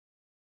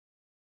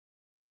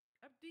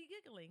be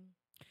giggling.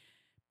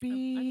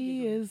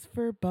 B is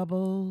for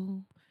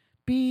bubble.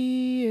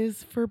 B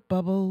is for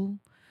bubble.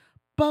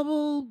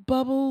 Bubble,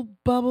 bubble,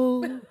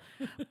 bubble.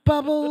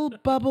 Bubble,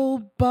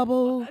 bubble,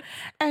 bubble.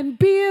 And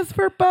B is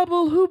for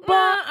bubble who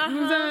bought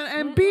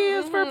and B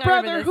is for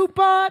brother who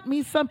bought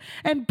me some.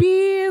 And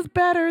B is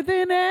better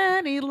than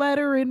any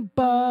letter in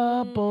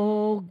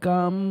bubble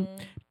gum.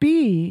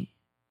 B.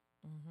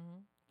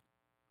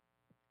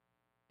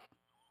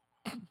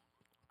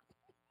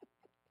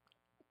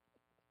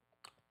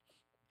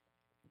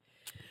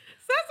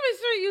 Sesame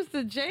Street used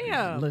to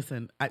jam.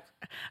 Listen, I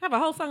have a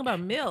whole song about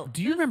milk.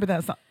 Do you remember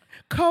that song?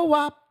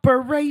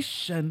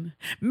 Cooperation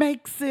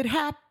makes it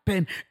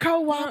happen.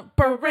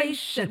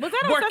 Cooperation. Was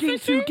that on working Sesame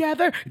Street?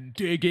 together?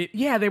 Dig it.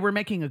 Yeah, they were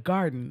making a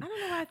garden. I don't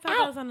know why I thought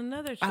that was on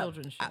another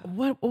children's show.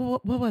 What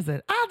was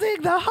it? I'll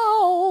dig the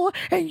hole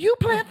and you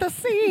plant the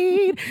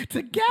seed.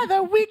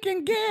 Together we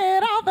can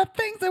get all the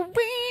things that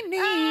we need.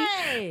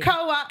 Hey.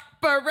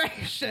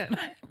 Cooperation.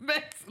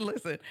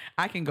 Listen,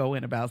 I can go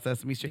in about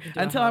Sesame Street.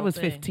 Until I was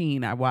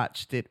 15, I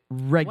watched it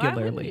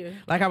regularly. you?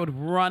 Like I would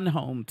run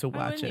home to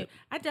watch it.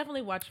 I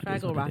definitely watched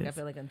Fraggle Rock. I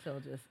feel like until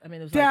just, it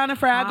was down like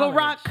a Fraggle college.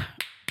 Rock.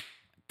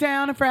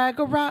 Down a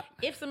Fraggle Rock.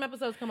 If some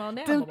episodes come on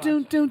now, Doon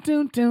doon doon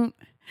doon doon.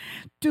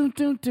 Doon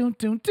doon doon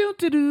doon doon doo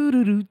doo doo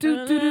doo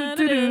doo doo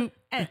doo.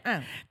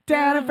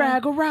 Down a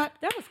Fraggle Rock.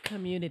 That was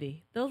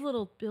Community. Those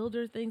little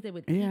builder things, they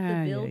would eat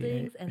the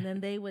buildings and then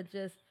they would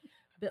just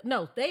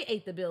they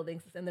ate the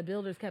buildings and the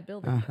builders kept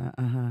building them.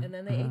 And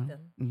then they ate them.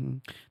 Mm-hmm.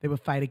 They would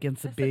fight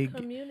against the big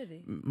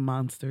Community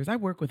monsters. I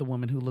work with a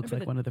woman who looks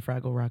like one of the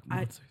Fraggle Rock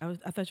monsters. I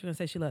thought you were going to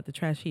say she let the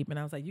trash heap, and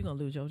I was like, you're going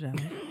to lose your job.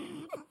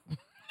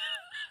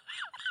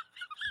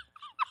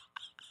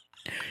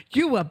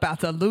 You about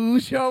to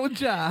lose your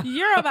job.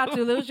 You're about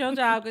to lose your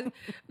job. Miss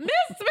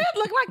Smith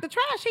looked like the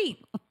trash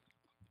heap.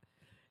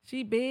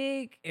 She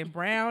big and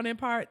brown in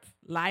parts,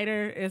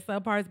 lighter in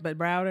some parts, but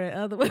browner in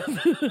other ones.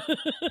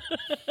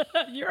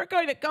 You're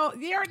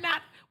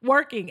not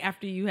working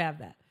after you have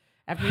that.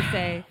 After you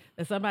say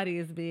that somebody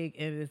is big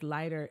and is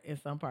lighter in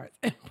some parts.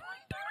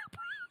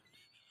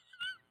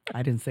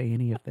 I didn't say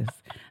any of this.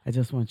 I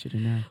just want you to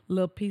know.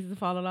 Little pieces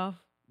falling off.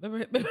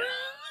 Remember?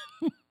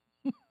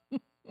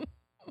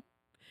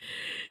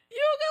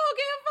 You gonna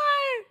get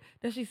fired.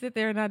 Does she sit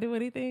there and not do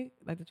anything?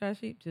 Like the trash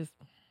heap? Just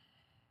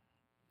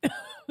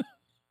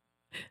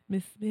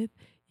Miss Smith,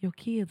 your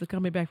kids are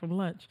coming back from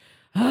lunch.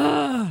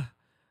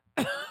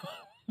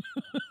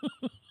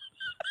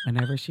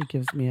 Whenever she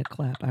gives me a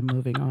clap, I'm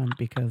moving on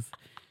because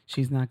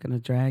she's not going to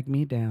drag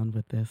me down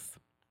with this.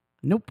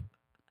 Nope.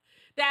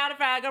 Down the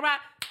Fraggle Rock.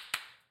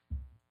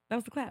 That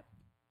was the clap.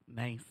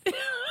 Nice.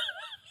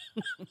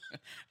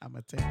 I'm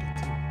going to take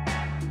it too.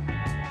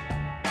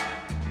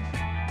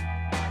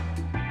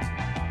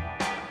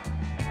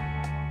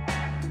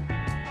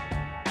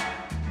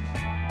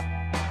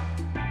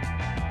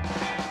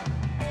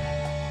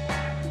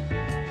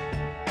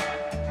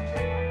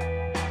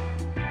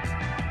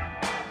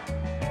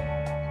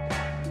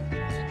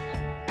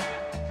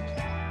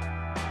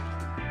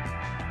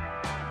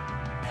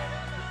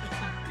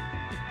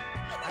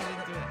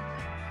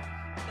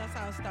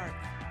 Start.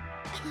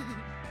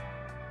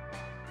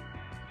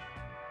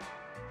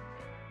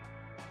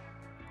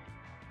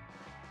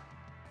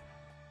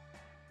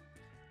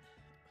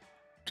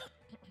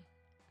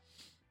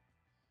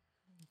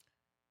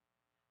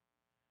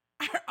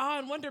 Our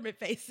on Wonderment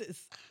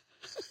faces.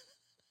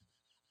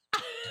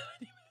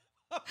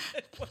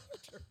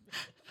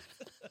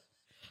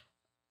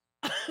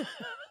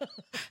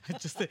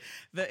 Just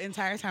the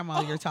entire time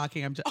while you're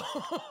talking, I'm just.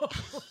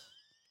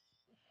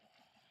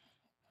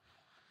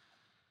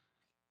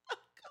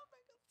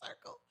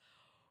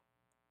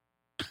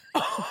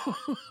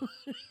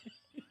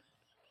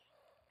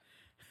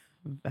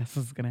 That's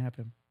what's gonna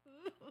happen.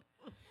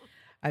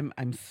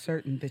 I'm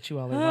certain that you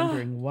all are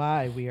wondering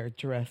why we are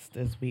dressed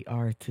as we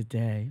are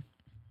today.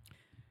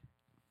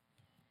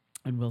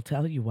 And we'll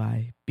tell you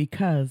why.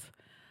 Because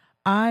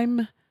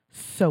I'm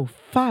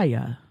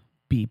Sophia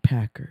B.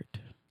 Packard.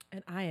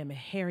 And I am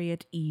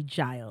Harriet E.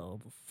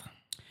 Giles.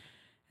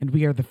 And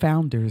we are the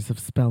founders of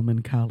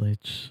Spelman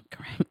College.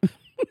 Correct.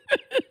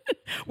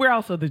 We're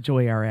also the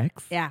Joy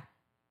RX. Yeah.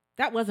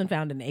 That wasn't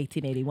founded in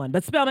 1881,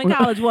 but Spelman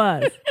College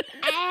was.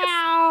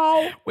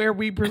 Ow! Where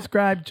we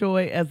prescribe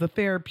joy as a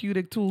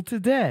therapeutic tool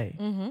today.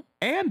 Mm-hmm.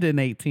 And in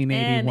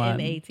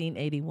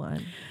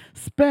 1881.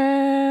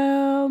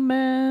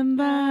 Spelman,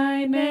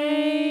 thy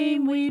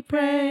name we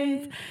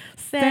praise.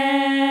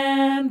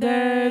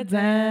 Standards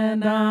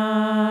and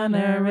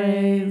honor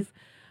raise.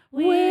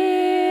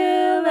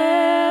 Will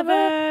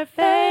ever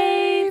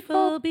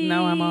faithful be.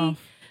 Now I'm off.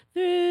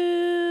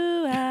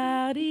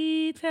 Throughout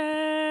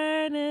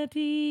eternity,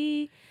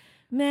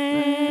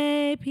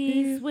 may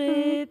peace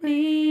with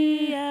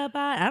thee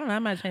abide. I don't know. I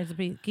might change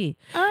the key.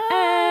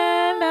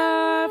 And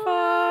our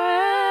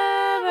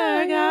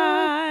forever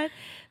God,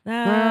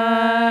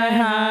 thy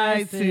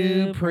high,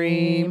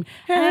 supreme,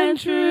 and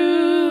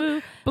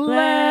true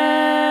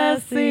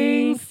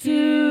blessings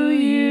to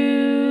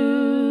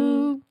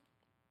you.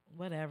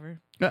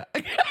 Whatever.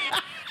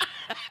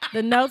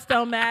 The notes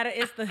don't matter.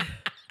 It's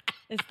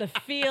the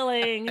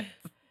feeling.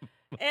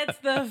 It's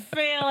the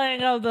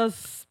feeling of the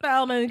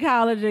Spelman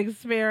College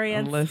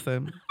experience.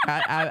 Listen,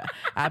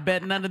 I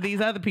bet none of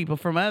these other people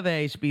from other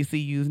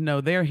HBCUs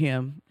know their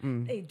hymn.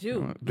 They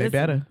do. They Listen,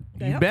 better.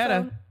 You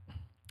better. So.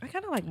 I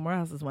kind of like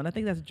Morehouse's one. I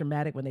think that's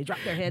dramatic when they drop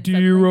their heads.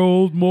 Dear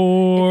old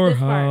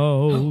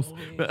Morehouse.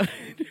 The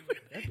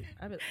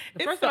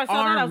first time I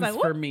saw that, I was like,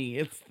 "What?" For me,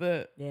 it's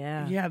the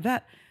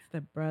that. The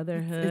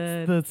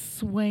brotherhood. It's the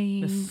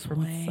swaying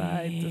from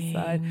side to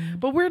side.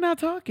 But we're not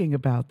talking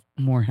about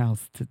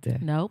Morehouse today.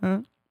 Nope.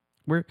 Huh?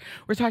 We're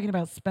talking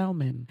about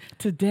Spelman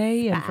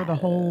today and for the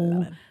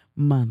whole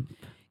month.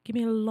 Give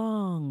me a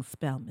long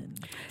Spelman.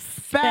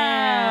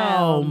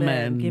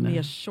 Spelman. Give me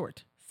a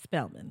short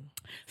Spelman.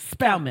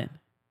 Spelman.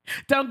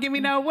 Don't give me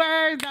no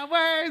words, no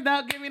words.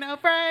 Don't give me no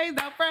phrase,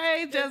 no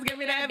phrase. Just give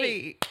me that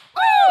beat.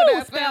 Woo!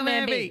 That's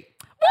Spelman beat.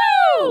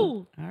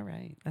 Woo! All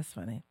right. That's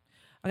funny.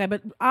 Okay,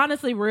 but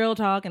honestly, real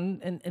talk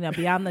and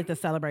beyond like the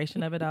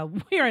celebration of it,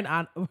 we're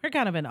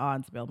kind of in awe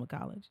in Spelman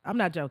College. I'm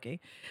not joking.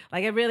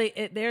 Like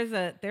there's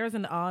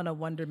an awe and a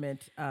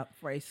wonderment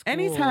for a school.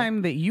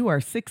 Anytime that you are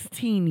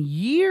 16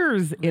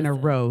 years in a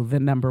row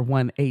the number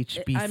one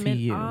HBCU. I'm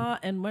in awe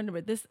and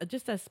wonderment. This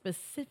just a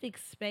specific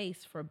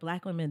space for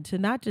Black women to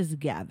not just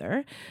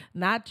gather,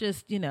 not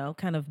just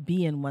kind of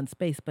be in one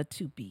space, but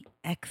to be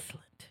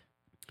excellent.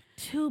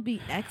 To be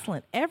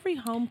excellent. Every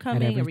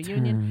homecoming, a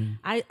reunion,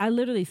 I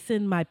literally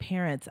send my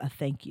parents a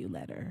thank you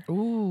letter.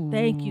 Ooh.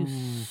 Thank you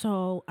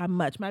so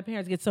much. My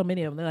parents get so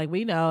many of them. They're like,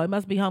 we know it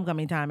must be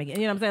homecoming time again.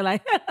 You know what I'm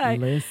saying? Like,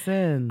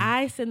 listen.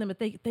 I send them a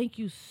thank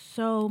you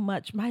so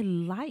much. My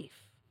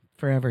life.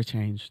 Forever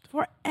changed.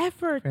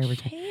 Forever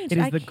changed. It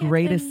is the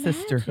greatest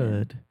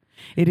sisterhood.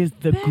 It is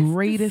the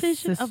greatest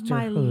sisterhood of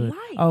my life.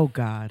 Oh,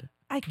 God.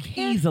 I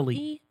can't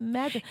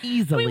imagine.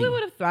 Easily. I mean, we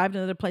would have thrived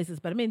in other places,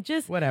 but I mean,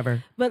 just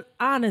whatever. But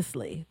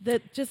honestly,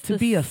 to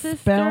be a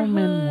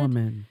Spelman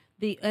woman,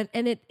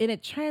 and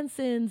it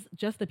transcends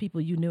just the people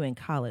you knew in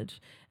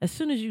college. As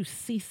soon as you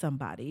see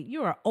somebody,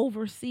 you are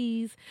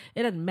overseas.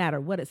 It doesn't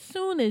matter what. As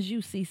soon as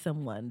you see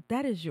someone,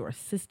 that is your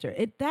sister.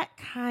 That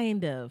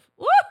kind of.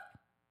 Woo!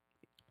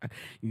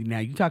 Now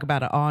you talk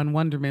about an awe and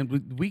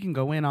wonderment. We can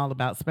go in all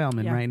about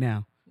Spelman right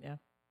now.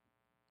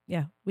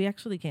 Yeah, we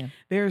actually can.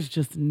 There's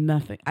just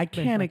nothing. I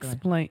can't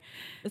explain.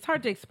 It's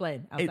hard to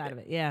explain outside of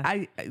it. Yeah.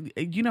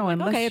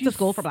 Unless it's a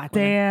school for Black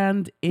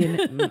women.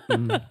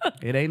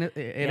 It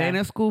ain't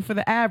a school for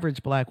the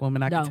average Black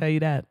woman. I can tell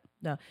you that.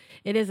 No,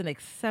 it is an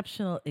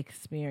exceptional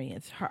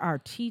experience. Our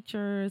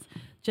teachers,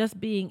 just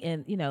being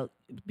in,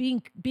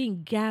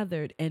 being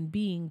gathered and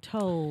being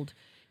told,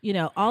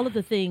 all of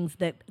the things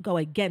that go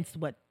against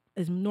what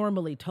is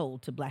normally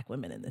told to Black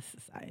women in this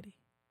society.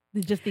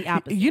 Just the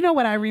opposite. You know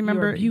what I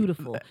remember? You're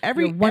beautiful.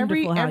 Every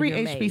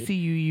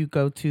HBCU you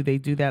go to, they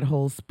do that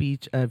whole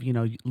speech of,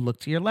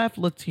 look to your left,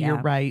 look to your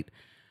right.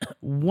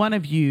 One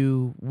of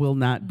you will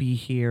not be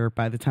here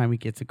by the time we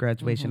get to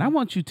graduation. Mm-hmm. I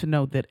want you to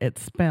know that at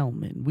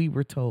Spelman, we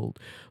were told,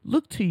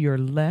 look to your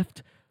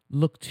left,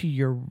 look to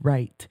your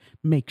right.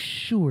 Make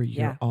sure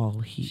you're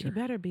all here. She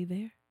better be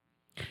there.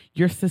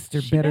 Your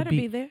sister better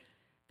be there.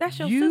 That's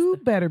your you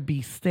sister. Better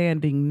be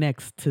standing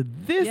next to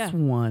this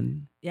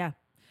one. Yeah.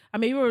 I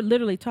mean, we were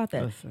literally taught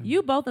that. Listen.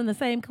 You both in the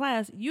same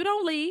class. You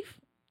don't leave.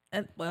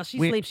 And she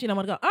sleeps. She don't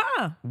want to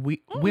go.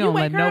 We don't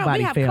let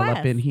nobody fail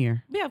up in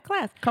here. We have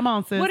class. Come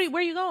on, sis. Where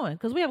are you going?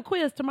 Because we have a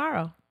quiz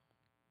tomorrow.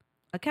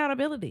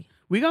 Accountability.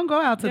 We're going to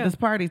go out to this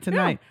party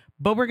tonight. Yeah.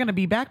 But we're going to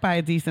be back by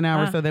a decent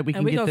hour so that we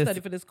can get this. And we're going to study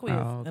for this quiz. Oh,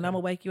 okay. And I'm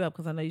going to wake you up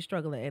because I know you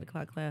struggle at 8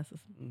 o'clock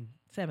classes.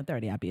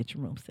 7:30, I'll be at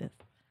your room, sis.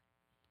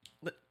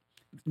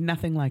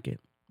 Nothing like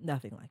it.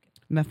 Nothing like it.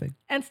 Nothing.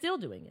 And still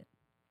doing it.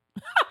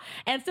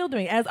 As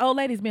old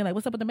ladies being like,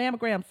 what's up with the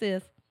mammogram,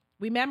 sis?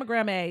 We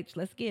mammogram age.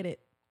 Let's get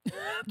it.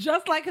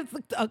 Just like it's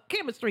a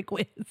chemistry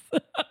quiz.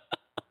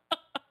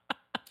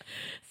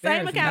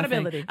 Same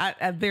accountability.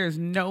 There's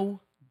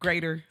no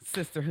greater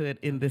sisterhood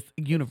in this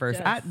universe.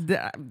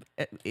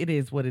 It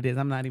is what it is.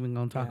 I'm not even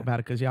going to talk about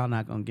it because y'all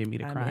not going to get me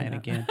to crying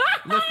again.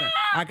 Listen,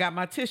 I got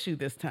my tissue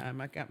this time.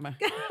 I got my...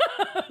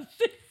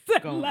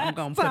 I'm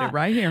going to put it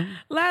right here.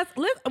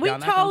 We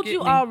told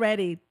you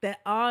already that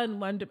awe and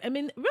wonder. I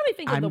mean, really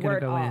think of the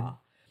word awe.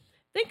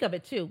 Think of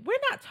it too. We're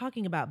not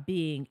talking about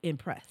being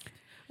impressed.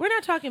 We're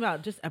not talking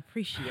about just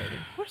appreciating.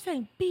 We're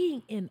saying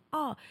being in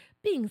awe,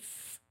 being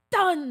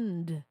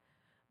stunned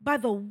by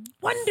the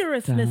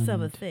wondrousness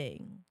of a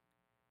thing.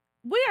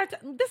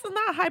 This is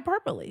not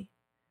hyperbole.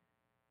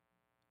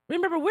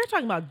 Remember, we're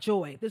talking about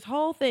joy. This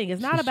whole thing is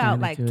not about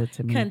like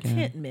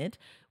contentment.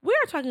 We're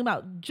talking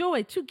about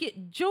joy. To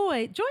get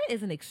joy, joy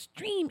is an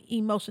extreme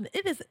emotion.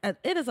 It is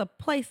a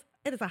place.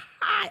 It is a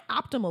high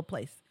optimal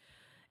place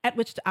at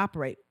which to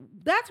operate.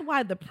 That's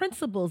why the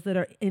principles that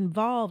are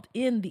involved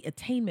in the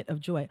attainment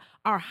of joy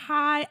are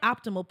high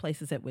optimal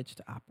places at which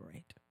to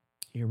operate.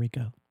 Here we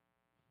go.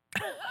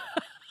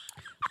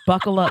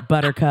 Buckle up,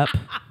 Buttercup.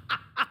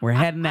 We're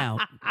heading out.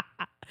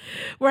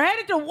 We're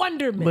headed to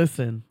Wonderment.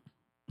 Listen.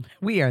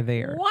 We are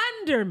there.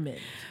 Wonderment.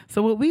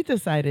 So what we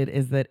decided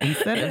is that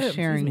instead of Excuse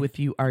sharing me. with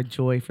you our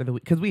joy for the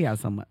week, because we have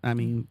some, I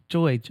mean,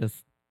 joy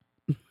just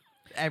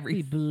every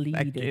We bleed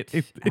second.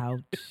 it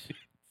out.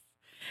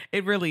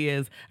 It really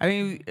is. I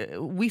mean,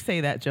 we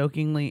say that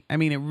jokingly. I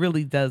mean, it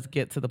really does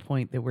get to the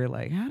point that we're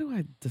like, how do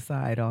I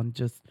decide on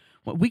just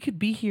what we could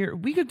be here?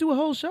 We could do a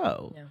whole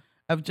show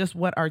of just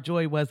what our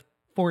joy was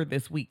for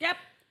this week. Yep.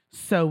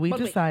 So we But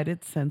wait.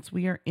 decided since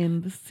we are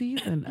in the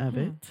season of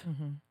it,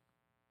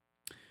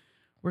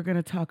 we're going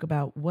to talk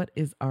about what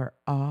is our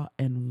awe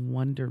and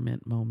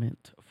wonderment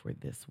moment for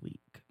this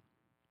week.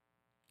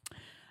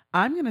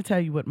 I'm going to tell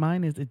you what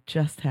mine is. It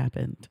just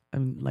happened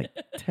like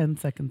 10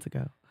 seconds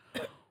ago.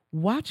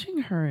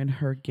 Watching her and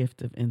her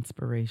gift of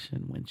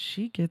inspiration when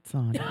she gets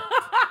on it.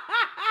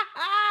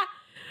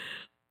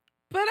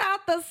 Put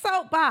out the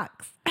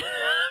soapbox.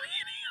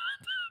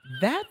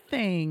 That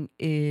thing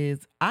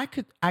is, I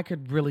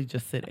could really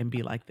just sit and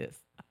be like this.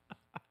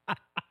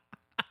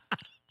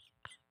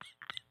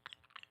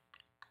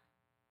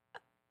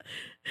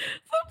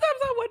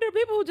 Sometimes I wonder,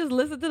 people who just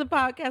listen to the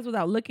podcast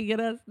without looking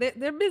at us,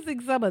 they're missing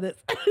some of this.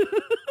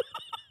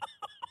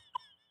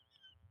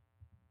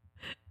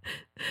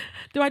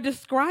 Do I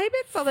describe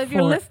it so that if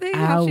you're For listening,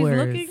 how she's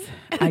hours, looking?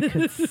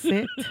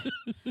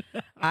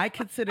 I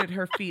could sit at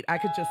her feet. I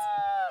could just.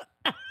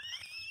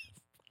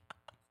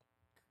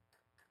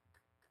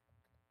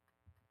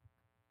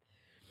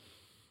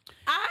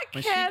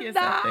 When she gets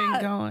that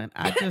thing going,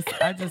 I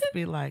just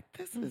be like,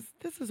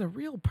 this is a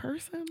real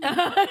person,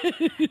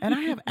 and I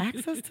have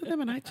access to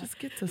them, and I just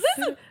get to sit.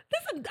 Listen,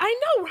 I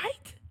know,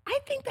 right? I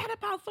think that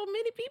about so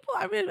many people.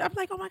 I'm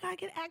like, oh my God, I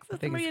get access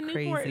to Maria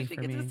Newport, and she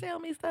gets to tell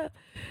me stuff.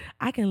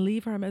 I can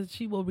leave her a message;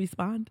 she will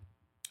respond.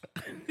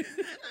 Can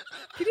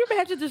you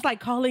imagine just like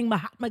calling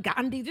Mahatma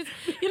Gandhi? Just,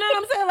 you know what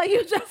I'm saying? Like,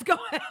 you just go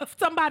have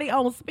somebody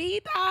on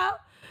speed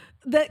dial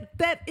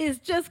that is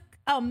just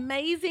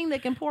amazing,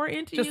 that can pour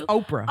into just you.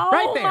 Oprah, Oh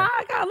right there.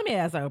 my God, let me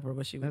ask Oprah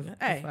what she was.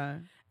 That's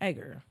fine. Hey,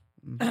 girl.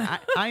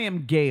 I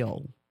am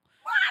Gail.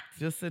 What?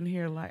 Just sitting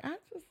here like I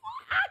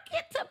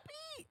get to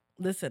be.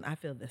 Listen, I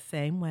feel the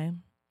same way.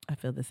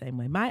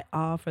 My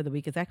awe for the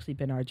week has actually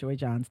been our Joy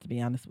Johns, to be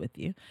honest with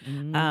you.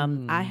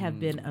 I have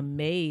been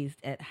amazed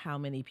at how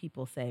many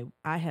people say,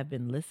 I have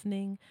been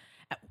listening.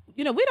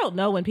 You know, we don't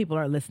know when people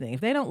are listening.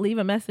 If they don't leave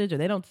a message or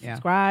they don't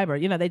subscribe or,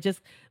 you know,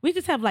 we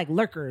just have like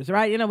lurkers,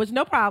 right? You know, which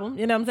no problem.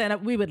 You know what I'm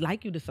saying? We would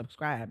like you to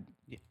subscribe.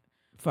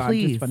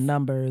 Just for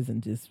numbers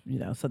and just, you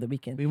know, so that we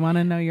can. We want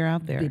to know you're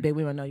out there. We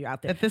want to know you're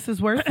out there. If this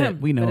is worth it,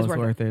 we know it's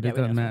worth it. Yeah, It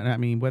doesn't matter. I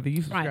mean, whether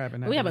you subscribe or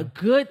not. We have a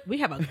good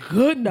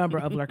number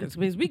of lurkers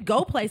because we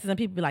go places and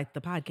people be like,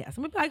 the podcast, and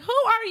we be like, who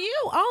are you?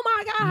 Oh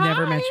my God,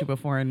 never hi. met you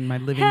before in my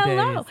living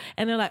Hello. days.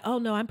 And they're like, oh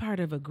no, I'm part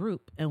of a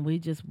group, and we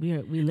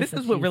listen. This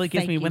is what really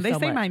gets me when they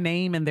say much. my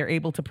name and they're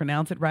able to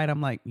pronounce it right.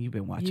 I'm like, you've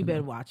been watching. You've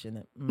been watching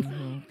it.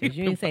 Because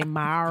you didn't say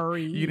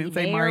Mari. You didn't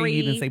say Mari.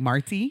 You didn't say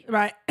Marty.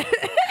 Right. You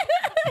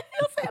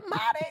said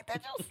Marty.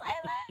 Did you say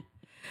that?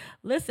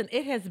 Listen,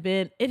 it has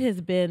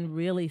been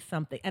really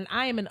something. And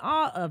I am in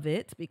awe of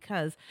it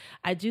because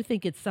I do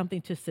think it's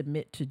something to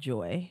submit to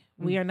joy.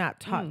 We are not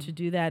taught to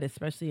do that,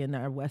 especially in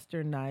our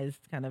westernized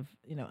kind of,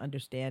 you know,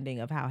 understanding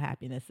of how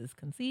happiness is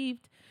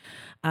conceived.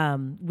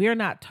 We're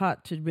not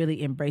taught to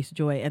really embrace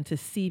joy and to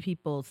see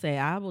people say,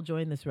 I will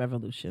join this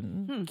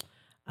revolution.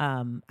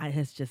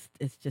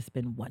 It's just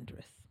been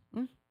wondrous.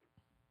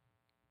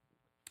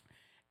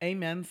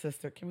 Amen,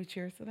 sister. Can we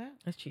cheers to that?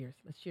 Let's cheers.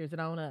 Let's cheers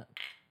it on up.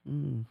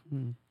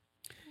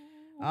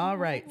 All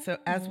right. So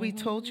as we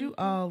told you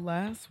all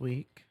last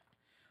week,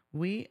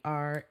 we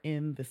are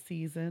in the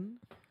season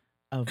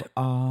of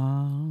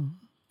awe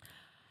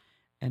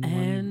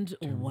and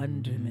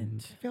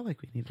wonderment. I feel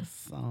like we need a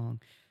song.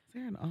 Is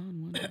there an awe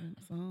and wonderment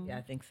song? Yeah,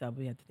 I think so.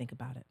 We have to think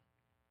about it.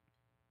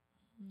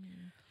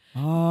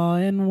 Awe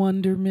and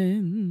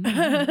wonderment.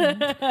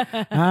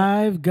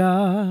 I've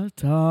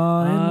got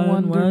awe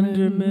and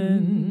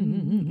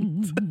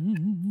wonderment.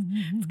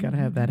 It's got to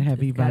have that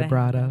heavy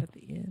vibrato at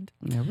the end.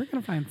 Yeah, we're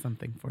going to find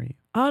something for you.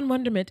 Awe and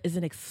wonderment is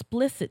an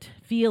explicit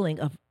feeling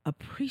of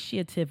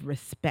appreciative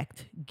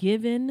respect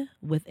given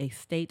with a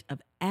state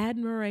of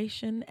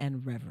admiration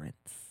and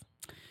reverence.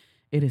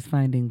 It is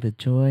finding the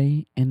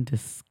joy in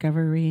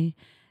discovery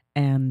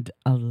and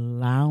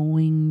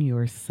allowing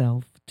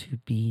yourself to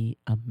be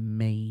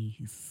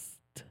amazed.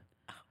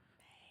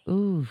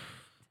 Oof.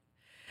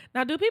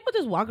 Now, do people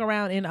just walk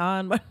around in awe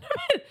and wonderment?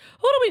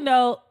 Who do we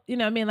know? You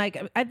know, I mean,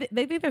 like,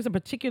 they think there's a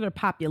particular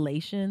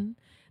population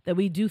that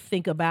we do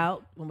think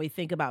about when we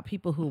think about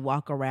people who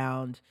walk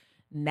around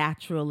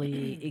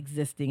naturally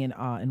existing in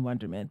awe and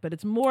wonderment. But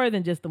it's more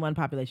than just the one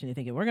population you're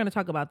thinking. We're going to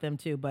talk about them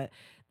too, but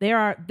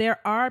there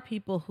are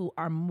people who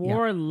are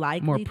more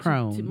likely, more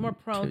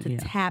prone to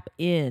tap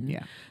in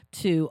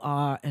to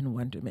awe and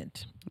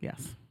wonderment.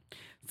 Yes.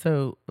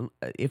 So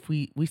if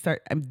we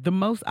start, the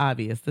most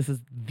obvious, this is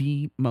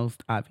the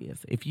most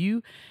obvious. If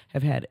you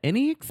have had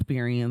any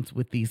experience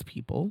with these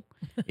people,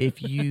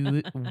 if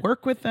you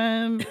work with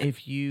them,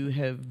 if you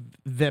have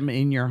them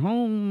in your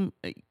home,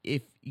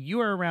 if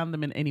you are around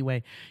them in any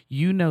way,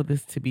 you know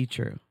this to be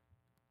true.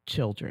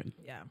 Children.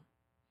 Yeah.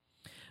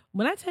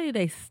 When I tell you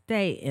they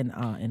stay in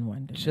awe and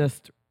wonderment.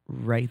 Just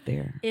right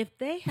there. If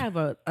they have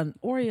an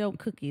Oreo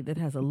cookie that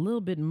has a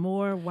little bit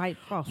more white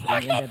frosting in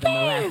there at than the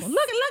last this. one,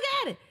 look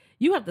at it.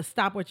 You have to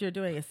stop what you're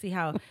doing and see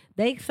how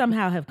they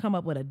somehow have come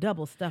up with a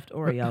double stuffed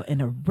Oreo in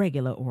a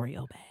regular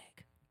Oreo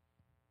bag.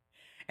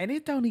 And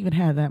it don't even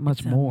have that much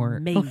It's more.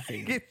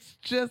 amazing. It's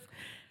just,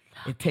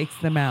 it takes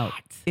them out.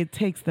 It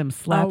takes them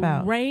slap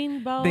out.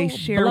 Rainbow They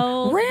share.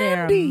 blows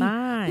Randy, their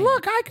mind.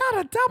 look, I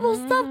got a double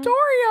stuffed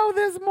Oreo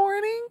this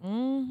morning.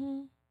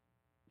 Mm-hmm.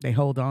 They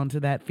hold on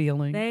to that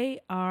feeling. They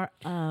are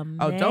amazing.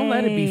 Oh, don't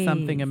let it be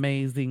something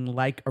amazing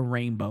like a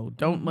rainbow.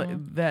 Don't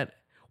let that.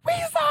 We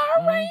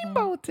saw a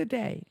rainbow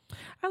today.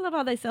 I love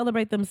how they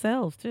celebrate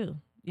themselves too.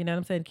 You know what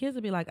I'm saying? Kids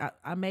will be like,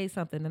 I made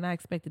something and I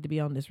expect it to be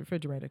on this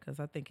refrigerator because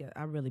I think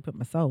I really put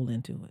my soul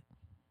into it.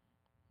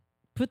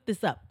 Put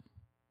this up.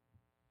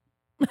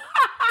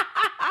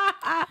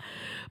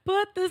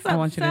 Put this up. I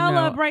want you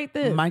Celebrate to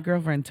know, this. my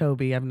girlfriend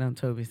Toby, I've known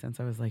Toby since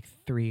I was like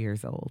 3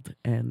 years old.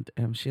 And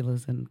she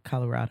lives in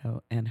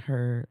Colorado. And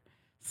her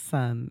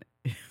son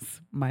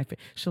is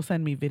she'll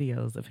send me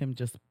videos of him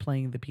just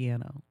playing the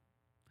piano.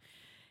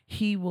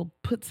 He will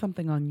put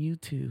something on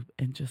YouTube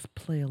and just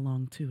play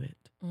along to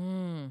it.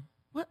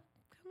 What?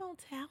 Come on,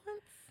 talents.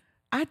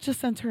 I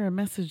just sent her a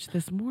message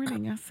this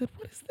morning. I said,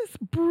 what is this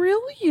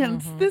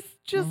brilliance? This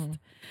just...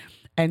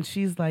 And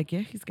she's like, yeah,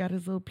 he's got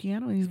his little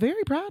piano. And he's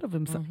very proud of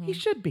himself. He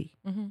should be.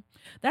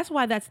 That's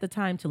why that's the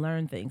time to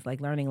learn things like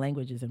learning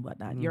languages and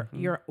whatnot.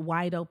 You're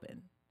wide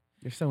open.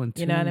 You're so in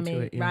tune. You know what I mean?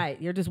 to it, yeah.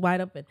 Right. You're just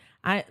wide open.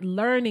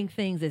 Learning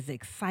things is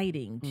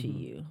exciting to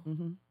you.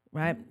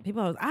 Right?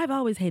 I've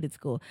always hated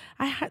school.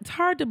 It's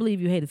hard to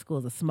believe you hated school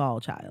as a small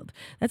child.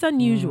 That's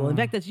unusual. In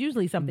fact, that's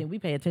usually something we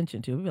pay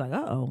attention to. We'd be like,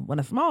 when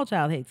a small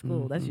child hates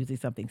school, that's usually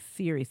something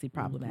seriously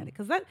problematic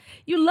because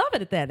you love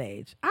it at that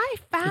age. I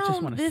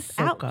found this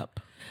out. Up.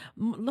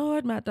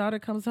 Lord, my daughter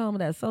comes home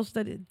with that social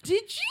studies.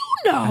 Did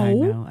you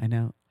know? I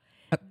know.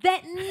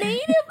 That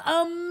Native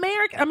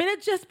American, I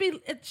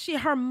mean,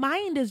 her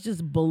mind is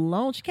just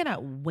blown. She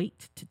cannot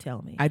wait to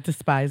tell me. I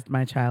despised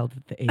my child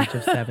at the age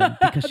of 7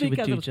 because she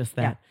would do just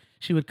that. Yeah.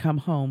 She would come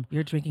home.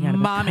 You're drinking out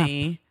of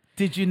Mommy, a cup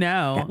did you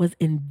know? that was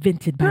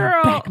invented by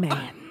a black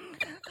man.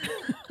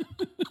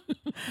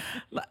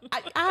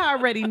 I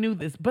already knew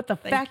this, but the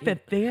fact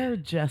that they're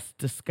just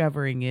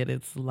discovering it,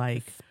 it's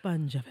like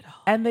sponge of it all.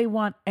 And they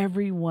want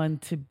everyone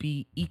to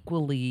be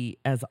equally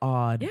as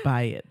awed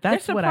by it.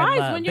 That's They're what I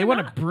love. when They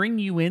want to bring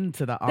you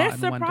into the awe They're and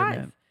surprised.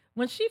 wonderment.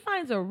 When she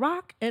finds a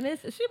rock and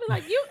she'll be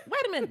like,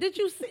 wait a minute, did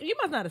you see? You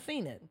must not have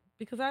seen it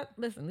because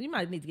listen, you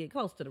might need to get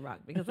close to the rock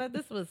because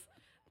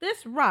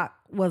this rock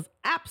was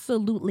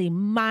absolutely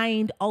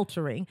mind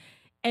altering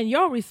and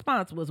your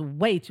response was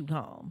way too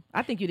calm.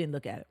 I think you didn't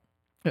look at it.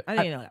 I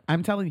didn't know that.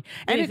 I'm telling you.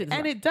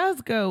 And it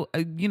does go,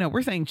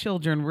 we're saying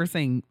children, we're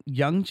saying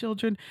young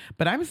children,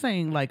 but I'm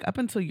saying like up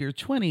until your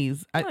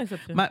 20s,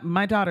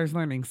 my daughter's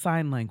learning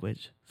sign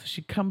language. So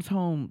she comes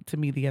home to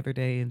me the other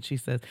day and she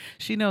says,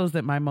 she knows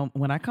that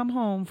when I come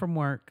home from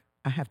work,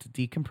 I have to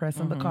decompress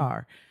in the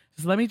car.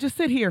 Just let me just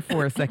sit here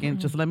for a second.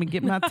 Just let me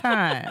get my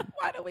time.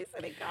 Why do we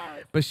sit in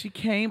cars? But she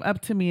came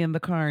up to me in the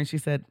car and she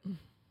said,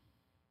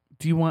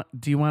 do you want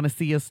to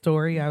see a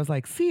story? I was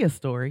like, see a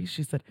story?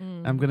 She said,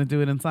 I'm going to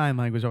do it in sign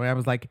language. I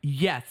was like,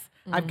 yes,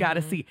 I've got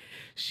to see.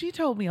 She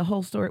told me a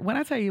whole story. When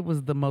I tell you it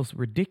was the most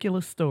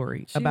ridiculous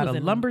story about a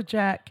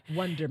lumberjack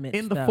Wonderment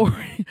in the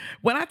forest.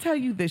 When I tell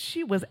you that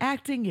she was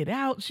acting it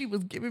out, she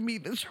was giving me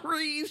the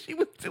trees, she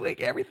was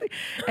doing everything.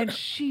 And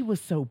she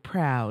was so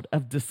proud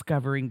of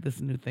discovering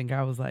this new thing.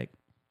 I was like,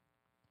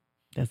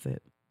 that's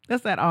it.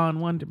 That's that awe and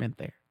wonderment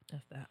there.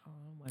 That's that awe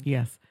and wonderment.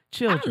 Yes.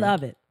 Children. I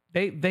love it.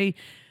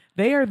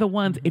 They are the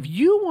ones, if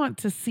you want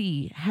to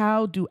see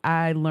how do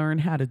I learn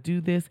how to do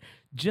this,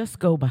 just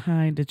go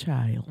behind a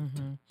child.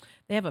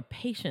 They have a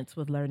patience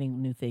with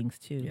learning new things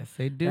too. Yes,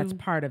 they do. That's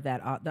part of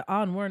that. The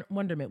awe and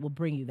wonderment will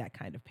bring you that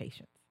kind of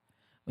patience.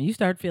 When you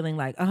start feeling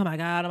like, oh my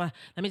God, let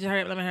me just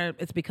hurry up,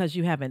 it's because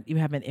you haven't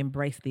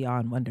embraced the awe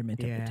and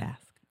wonderment of the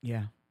task.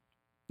 Yeah.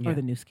 Or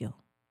the new skill.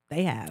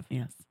 They have.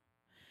 Yes.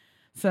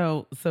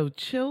 So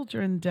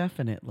children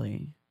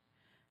definitely.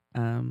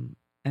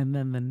 And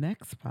then the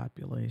next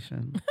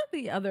population, on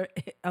the other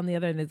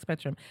end of the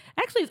spectrum,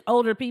 actually, it's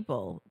older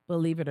people.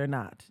 Believe it or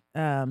not,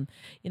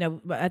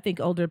 I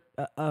think older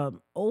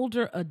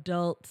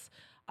adults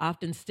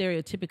often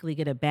stereotypically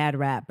get a bad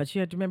rap. But you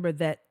have to remember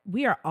that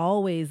we are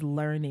always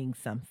learning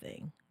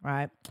something,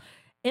 right?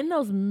 In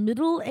those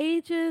middle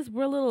ages,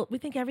 we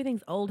think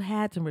everything's old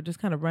hats and we're just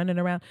kind of running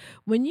around.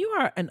 When you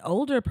are an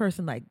older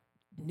person, like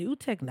new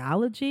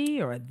technology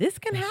or this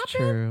can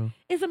happen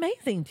is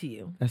amazing to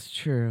you. That's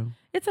true.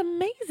 It's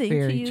amazing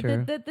Very to you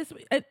true. that this,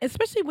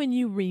 especially when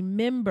you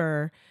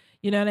remember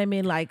You know what I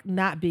mean? Like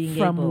not being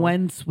From able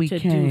whence we to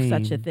came. do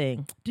such a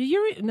thing. Do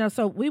you no?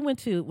 So we went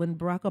to when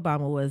Barack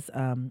Obama was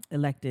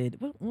elected.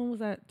 When was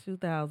that?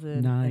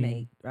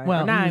 2008, right?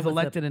 Well, Or nine he was the-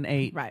 elected in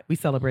 8. right. We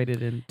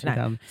celebrated in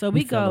 2000. So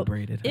we go.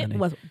 celebrated, It honey.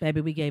 was baby.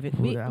 We gave it.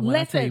 We, When I tell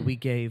listen. you, we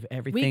gave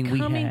everything we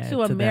coming had to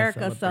that America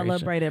celebration.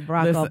 celebrated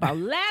Barack Listen.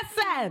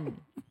 Obama.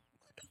 Listen.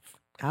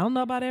 I don't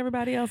know about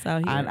everybody else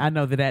out here. I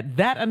know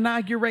that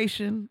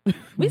inauguration.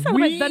 we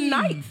celebrated the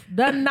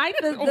night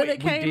that we it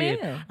came did.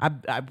 in.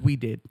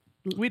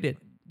 We did.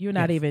 You're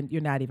not even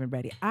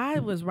ready. I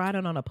was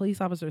riding on a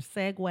police officer's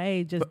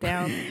Segway just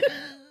down.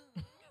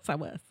 Yes, I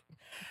was.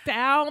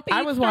 Down.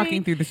 I was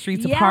walking through the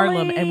streets of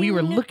Harlem, and we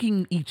were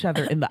looking each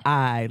other in the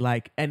eye,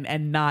 like and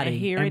nodding,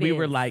 And here and it we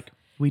were is. like,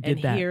 "We did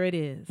And that. here it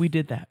is. We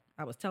did that."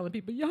 I was telling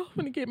people, y'all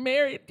want to get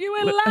married. You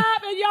in love,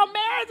 and your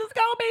marriage is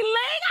gonna be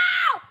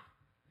legal.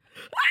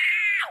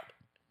 Ah!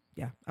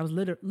 Yeah, I was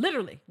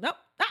literally. Nope.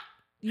 Ah!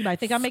 You might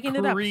think I'm making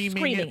it up.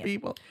 Screaming at it.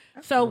 people.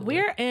 So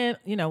we're in,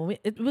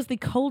 it was the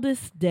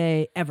coldest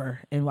day ever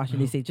in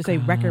Washington, D.C. Just a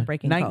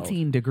record-breaking 19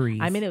 cold. degrees.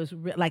 I mean, it was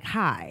like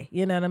high.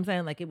 You know what I'm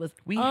saying? Like it was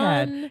We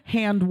had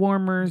hand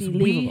warmers. We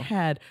unbelievable.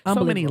 had so many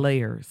Unbelievable.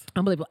 layers.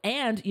 unbelievable.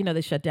 And,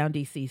 they shut down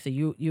D.C. So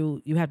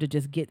you have to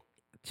just get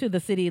to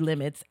the city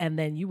limits, and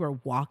then you were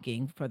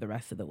walking for the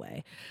rest of the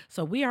way.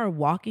 So we are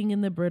walking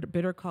in the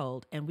bitter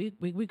cold, and we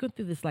go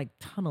through this like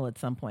tunnel at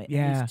some point.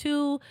 Yeah. And these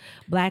 2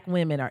 black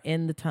women are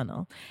in the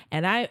tunnel,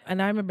 and I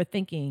remember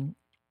thinking,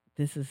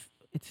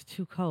 it's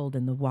too cold,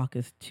 and the walk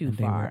is too And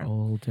far. They were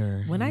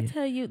older. When I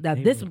tell you that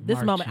They this were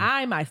moment, marching.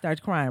 I might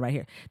start crying right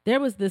here.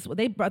 There was this.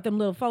 They brought them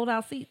little fold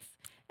out seats,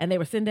 and they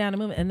were sitting down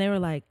and moving, and they were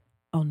like,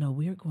 "Oh no,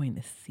 we're going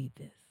to see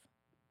this.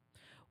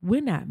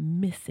 We're not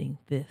missing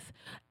this.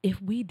 If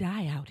we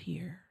die out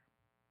here,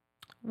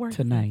 worth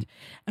Tonight. it."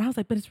 And I was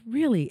like, "But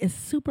it's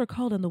super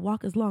cold, and the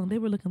walk is long." They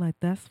were looking like,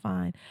 "That's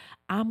fine.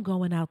 I'm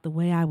going out the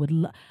way I would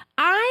love."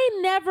 I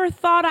never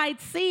thought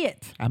I'd see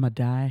it. I'ma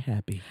die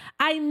happy.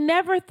 I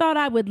never thought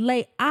I would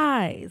lay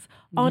eyes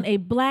on a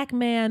black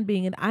man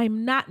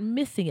I'm not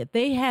missing it.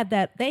 They had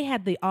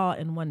the awe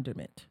and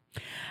wonderment.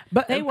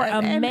 But They were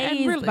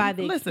amazed by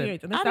the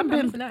experience. And they said, "I'm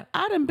not missing out."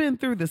 I done been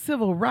through the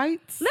civil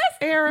rights Let's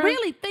era.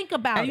 really think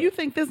about And it. you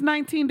think this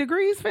 19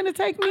 degrees finna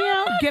take me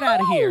out? I'm Get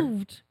out of here.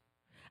 moved.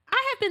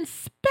 I have been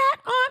spat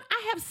on.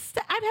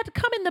 I've had to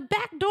come in the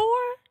back door.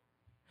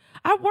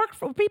 I worked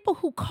for people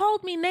who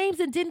called me names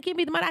and didn't give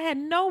me the money. I had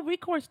no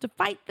recourse to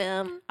fight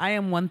them. I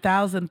am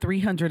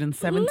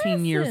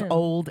 1,317 years Listen.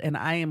 old, and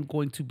I am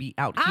going to be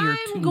out here I'm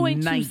tonight.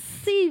 going to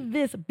see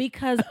this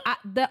because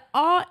the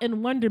awe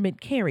and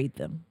wonderment carried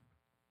them.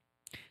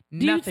 Do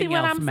you Nothing see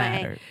what else I'm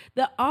mattered. saying?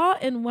 The awe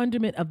and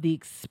wonderment of the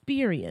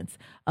experience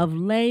of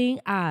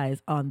laying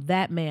eyes on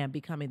that man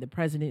becoming the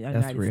president of the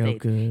That's United real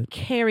States good.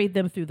 carried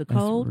them through the That's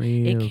cold.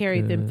 real It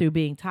carried them good. through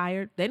being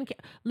tired. They didn't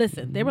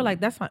listen, they were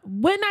like, "That's fine.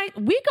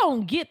 We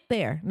gonna get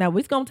there. Now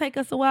it's gonna take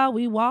us a while.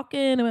 We walk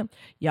in and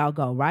y'all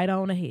go right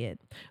on ahead.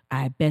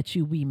 I bet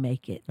you we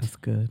make it." That's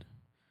good.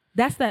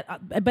 That's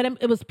that. But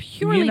it was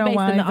purely You know based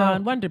why, in the awe though?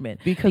 and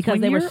wonderment Because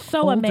when they were you're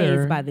so amazed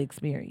older, by the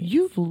experience.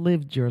 You've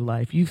lived your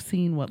life. You've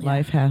seen what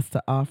life has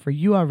to offer.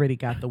 You already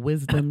got the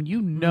wisdom.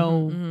 You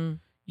know,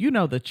 you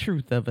know the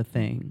truth of a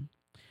thing.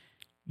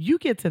 You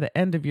get to the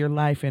end of your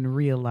life and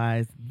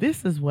realize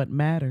this is what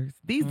matters.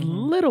 These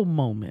little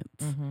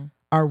moments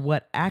are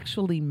what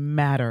actually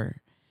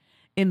matter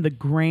in the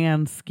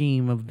grand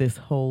scheme of this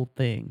whole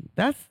thing.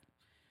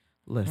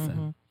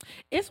 Listen.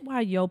 It's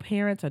why your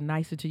parents are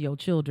nicer to your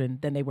children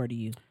than they were to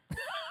you.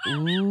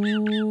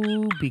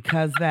 Ooh,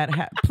 because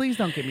please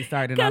don't get me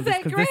started on this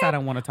because this I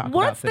don't want to talk about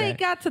Once today. they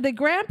got to the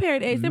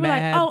grandparent age, they were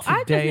like, Mad "Oh, I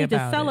just today need to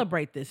about it.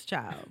 celebrate this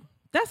child.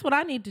 That's what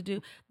I need to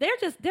do."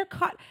 They're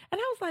caught. And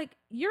I was like,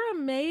 "You're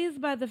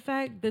amazed by the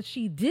fact that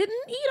she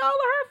didn't eat all of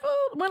her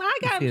food when I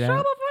got see in that?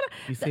 trouble for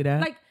that." You see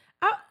that? Like,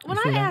 when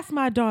You see I that? asked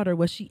my daughter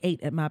what she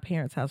ate at my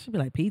parents' house, she'd be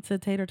like, "Pizza,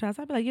 tater tots."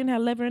 I'd be like, "You didn't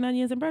have liver and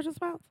onions and Brussels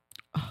sprouts?"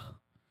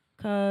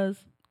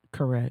 Because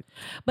Correct.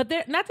 but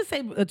they're not to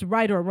say it's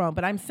right or wrong,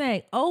 but I'm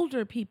saying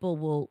older people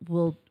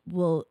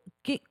will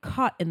get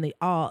caught in the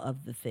awe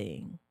of the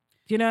thing.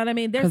 Do you know what I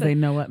mean? Because they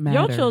know what matters.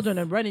 Your children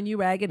are running you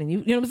ragged, and you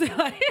know what I'm saying.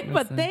 Like, but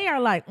Listen. they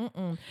are like,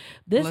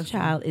 this Listen.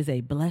 child is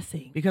a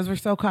blessing. Because we're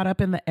so caught up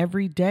in the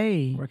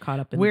everyday. We're caught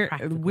up in we're the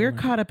practical we're one.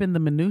 caught up in the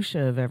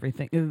minutia of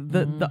everything.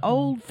 The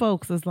old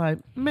folks is like,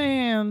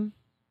 man,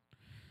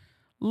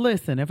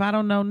 listen, if I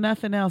don't know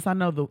nothing else, I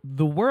know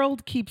the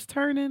world keeps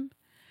turning.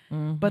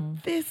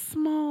 But this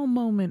small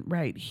moment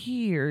right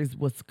here is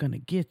what's going to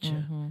get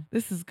you.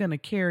 This is going to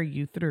carry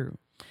you through.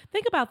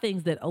 Think about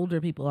things that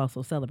older people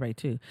also celebrate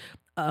too.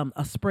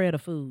 A spread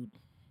of food.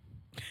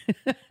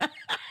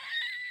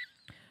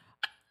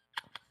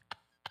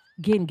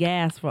 Getting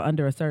gas for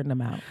under a certain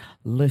amount.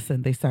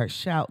 Listen, they start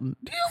shouting.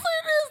 Do you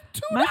see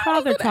this? My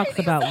father talks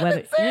about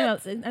weather.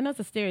 $2.87. You know, I know it's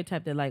a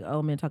stereotype that like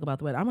old men talk about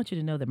the weather. I want you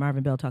to know that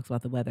Marvin Bell talks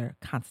about the weather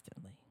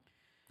constantly.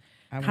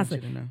 I want you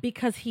to know.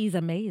 Because he's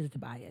amazed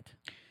by it.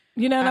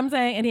 You know what I'm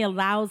saying? And he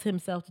allows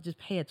himself to just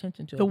pay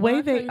attention to it. The way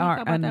Mark, they you are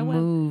talk about that way?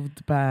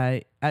 unmoved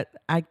by,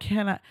 I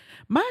cannot.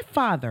 My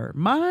father,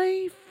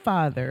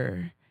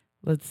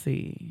 let's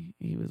see,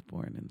 he was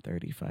born in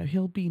 35.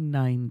 He'll be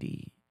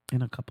 90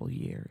 in a couple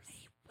years.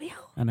 Will.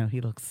 I know,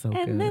 he looks so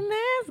good. And then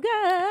there's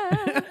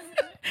Gus.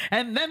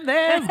 And then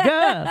there's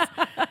Gus.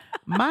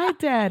 My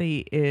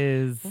daddy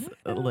is,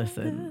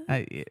 listen,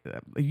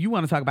 you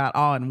want to talk about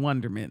awe and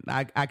wonderment.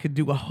 I could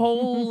do a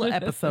whole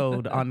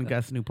episode on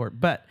Gus Newport,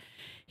 but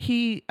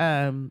he,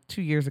 2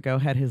 years ago,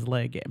 had his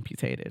leg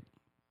amputated.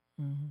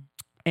 Mm-hmm.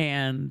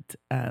 And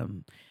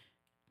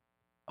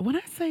when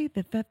I say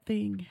that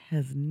thing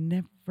has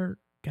never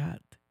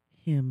got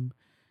him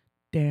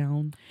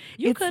down,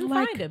 you couldn't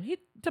find him. He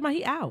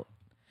out.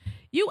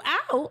 You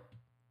out?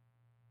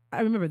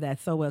 I remember that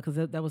so well because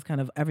that was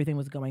kind of everything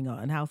was going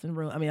on. House and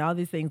room. I mean, all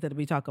these things that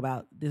we talk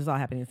about, this is all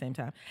happening at the same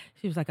time.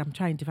 She was like, I'm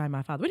trying to find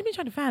my father. What do you mean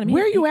trying to find him?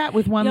 Where are you at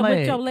with one leg?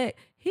 With your leg.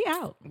 He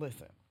out.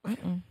 Listen.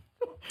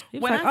 He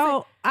was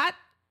like, I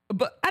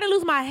didn't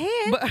lose my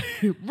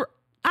head. But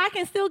I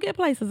can still get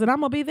places and I'm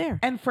going to be there.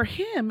 And for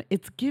him,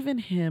 it's given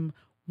him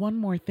one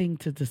more thing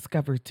to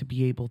discover to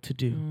be able to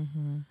do.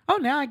 Mm-hmm. Oh,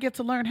 now I get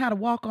to learn how to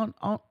walk on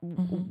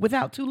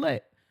without two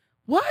legs.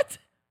 What?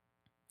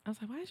 I was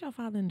like, why is your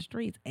father in the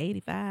streets,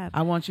 85?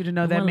 I want you to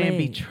know that man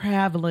be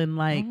traveling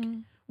like,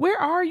 where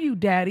are you,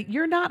 Daddy?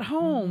 You're not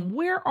home. Mm-hmm.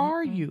 Where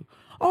are you?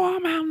 Oh,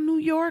 I'm out in New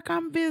York.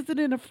 I'm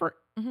visiting a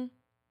friend.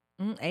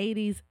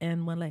 80s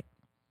and one leg.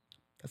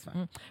 That's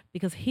fine.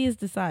 Because he's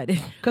decided.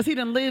 Because he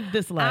done lived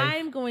this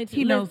life.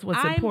 He knows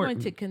what's important. I'm going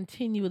to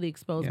continually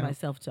expose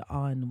myself to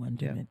awe and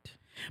wonderment. Yeah.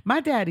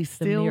 My daddy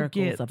still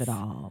miracles gets of it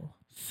all.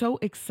 So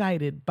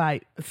excited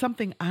by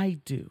something I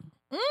do.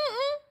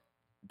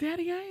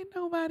 Daddy, I ain't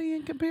nobody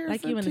in comparison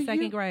to you. Like you in the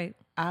second grade.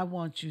 I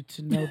want you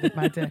to know that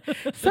my dad,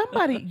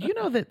 somebody, you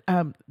know that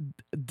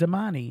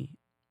Damani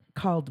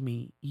called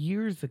me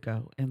years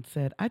ago and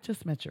said, I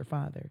just met your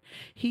father.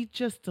 He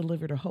just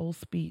delivered a whole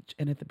speech.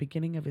 And at the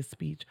beginning of his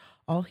speech,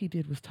 all he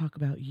did was talk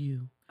about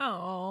you.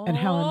 Oh. And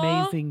how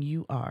amazing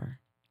you are.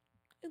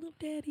 Little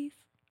daddies.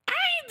 I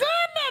ain't done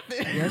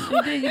nothing. Yes,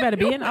 you did. You better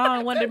be in awe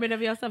and wonderment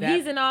of yourself.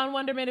 He's in awe and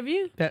wonderment of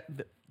you.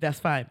 That's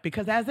fine.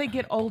 Because as they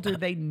get older,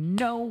 they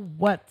know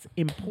what's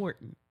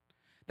important.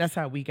 That's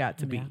how we got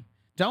to be.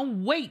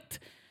 Don't wait.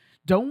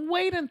 Don't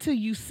wait until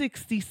you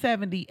 60,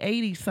 70,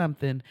 80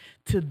 something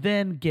to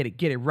then get it.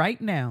 Get it right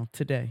now,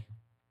 today.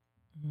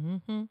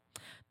 Mm-hmm.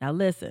 Now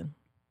listen,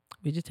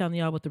 we're just telling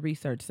y'all what the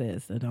research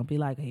says. So don't be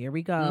like, here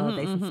we go.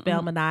 They some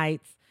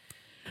Spelmanites.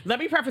 Let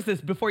me preface this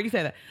before you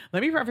say that.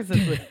 Let me preface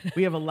this with,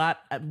 we have a lot.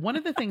 One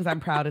of the things I'm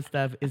proudest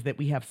of is that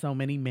we have so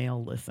many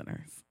male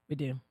listeners. We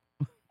do.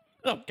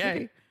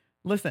 Okay.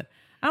 Listen.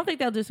 I don't think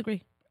they'll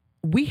disagree.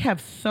 We have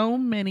so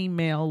many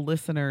male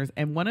listeners.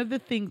 And one of the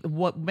things,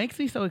 what makes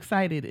me so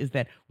excited is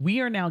that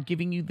we are now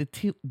giving you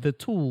the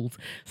tools.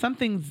 Some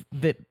things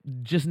that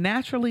just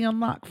naturally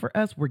unlock for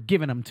us, we're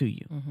giving them to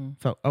you. Mm-hmm.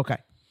 So, okay.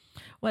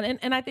 Well,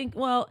 and I think,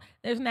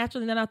 there's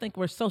naturally, then I think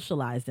we're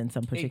socialized in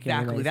some particular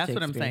ways. Exactly. That's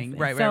what I'm saying.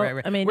 Right.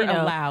 I mean, we're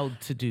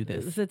allowed to do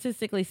this.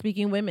 Statistically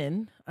speaking,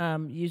 women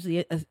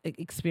usually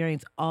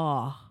experience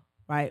awe,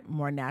 right,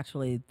 more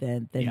naturally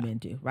than men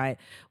do, right?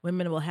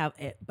 Women will have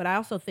it, but I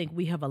also think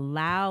we have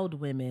allowed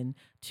women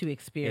to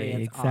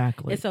experience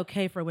exactly. awe. It's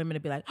okay for women to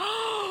be like,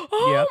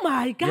 oh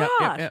my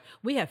gosh. Yep.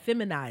 We have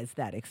feminized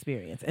that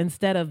experience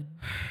instead of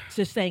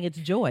just saying it's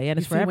joy and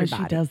it's for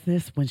everybody. When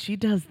she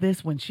does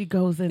this, when she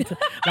goes into,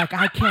 like,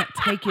 I can't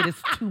take it.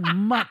 It's too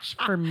much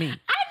for me. I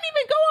didn't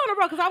even go on a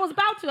road because I was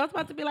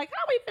about to be like,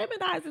 how are we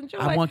feminizing joy?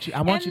 I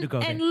want you to go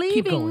there. And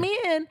leaving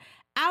men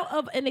out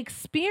of an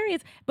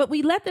experience, but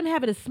we let them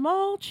have it as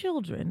small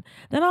children.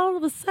 Then all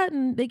of a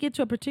sudden they get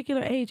to a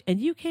particular age and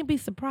you can't be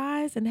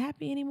surprised and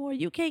happy anymore.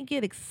 You can't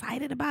get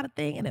excited about a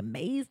thing and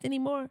amazed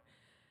anymore.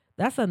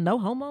 That's a no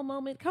homo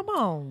moment. Come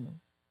on.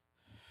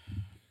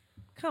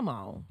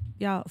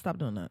 Y'all stop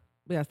doing that.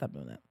 We gotta stop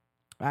doing that.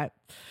 Right?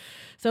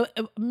 So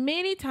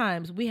many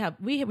times we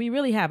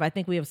really have, I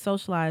think we have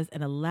socialized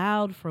and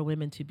allowed for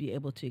women to be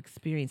able to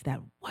experience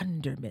that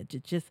wonderment.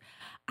 It just,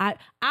 I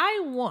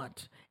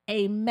want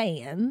a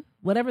man,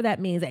 whatever that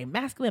means, a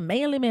masculine,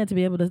 manly man to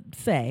be able to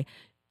say,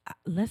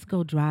 let's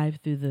go drive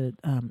through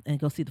and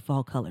go see the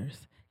fall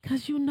colors.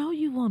 Because you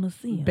want to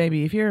see them.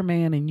 Baby, if you're a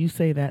man and you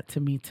say that to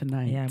me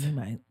tonight,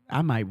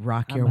 I might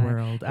rock your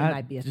world. It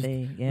might be a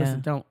thing. Yeah.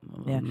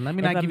 Listen, let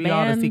me not give you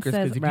all the secrets,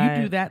 because if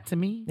you do that to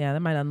me, that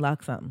might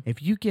unlock something.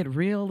 If you get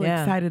real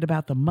excited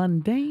about the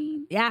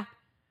mundane,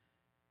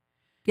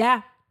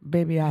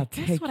 baby, I'll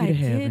take you to heaven. Guess what I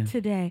did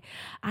today?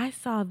 I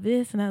saw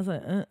this and I was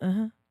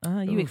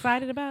like, You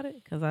excited about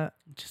it? Because I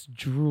just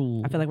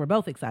drool. I feel like we're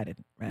both excited.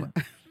 Right?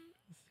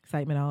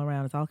 Excitement all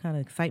around. It's all kind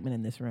of excitement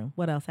in this room.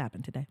 What else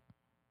happened today?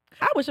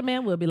 I wish a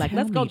man would be like,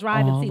 let's go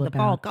drive and see the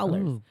fall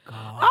colors.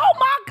 Oh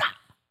my God.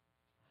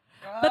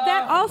 But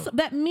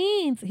that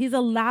means he's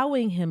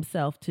allowing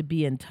himself to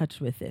be in touch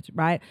with it,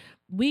 right?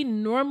 We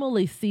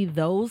normally see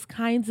those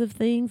kinds of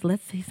things.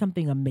 Let's see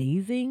something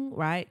amazing,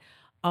 right?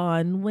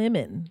 On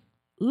women.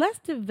 let's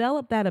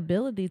develop that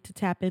ability to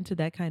tap into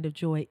that kind of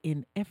joy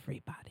in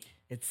everybody.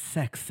 It's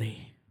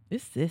sexy.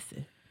 It's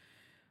sissy.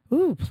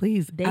 Ooh,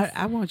 please. They,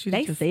 I want you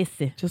to they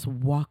sissy. just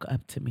walk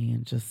up to me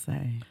and just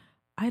say,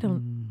 I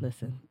don't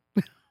listen.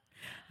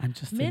 I'm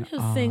just Men in who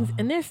awe. sings,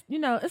 and there's,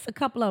 it's a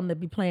couple of them that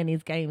be playing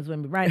these games with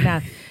me right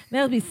now.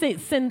 They'll be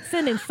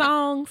sending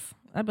songs.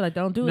 I'd be like,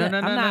 don't do that. No.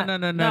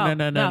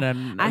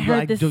 I heard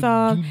Like, this do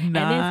song,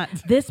 not.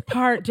 and this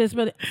part just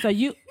really. So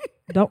you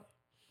don't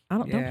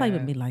play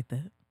with me like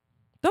that.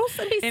 Don't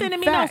be sending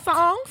me no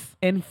songs.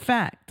 In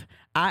fact,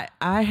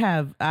 I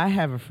have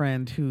a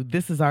friend who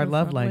this is our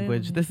love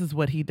language. This is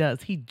what he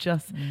does. He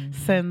just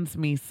sends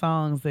me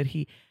songs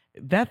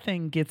that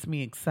thing gets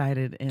me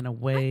excited in a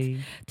way.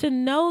 To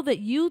know that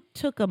you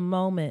took a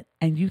moment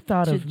and you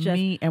thought of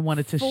me and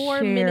wanted to 4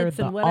 share minutes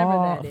the and whatever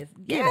awe. that is.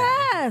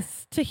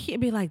 Yes. To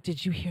be like,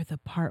 did you hear the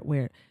part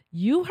where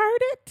you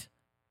heard it?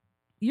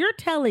 You're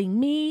telling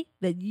me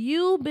that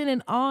you've been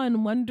in awe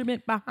and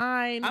wonderment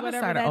behind I'm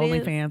whatever gonna start that an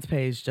is. OnlyFans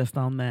page just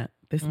on that.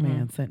 This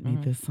man sent me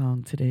this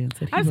song today and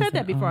said he I've was said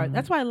that in before. awe.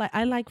 That's why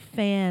I like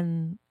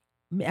fan.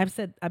 I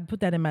put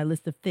that in my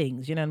list of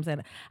things. You know what I'm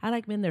saying? I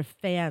like when they're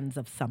fans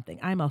of something.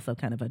 I'm also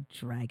kind of a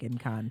Dragon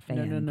Con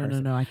fan.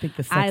 No. I think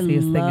the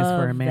sexiest thing is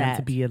for a man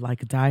to be a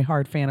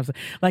diehard fan of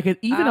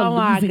even a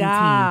losing team,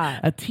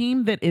 a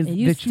team that is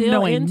that you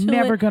know ain't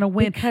never gonna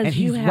win, and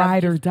he's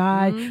ride or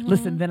die.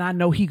 Listen, then I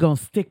know he gonna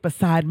stick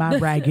beside my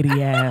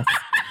raggedy ass.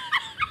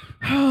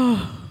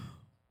 I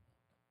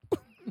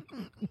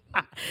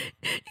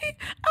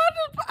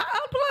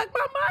unplugged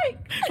my mic.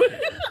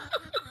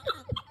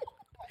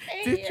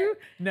 Did you?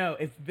 No,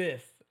 it's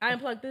this. I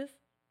unplugged this.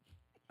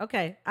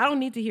 Okay, I don't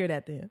need to hear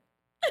that then.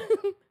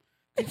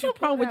 Did you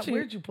pull it out?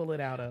 Where'd you pull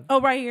it out of?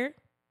 Oh, right here.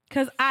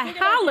 Because I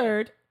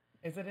hollered.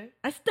 Is it?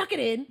 I stuck it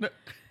in. No.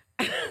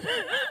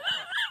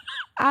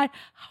 I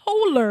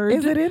hollered.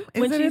 Is it in?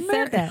 Is when it she in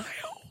said there?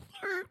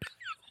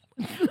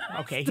 that.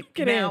 Okay.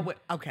 Now,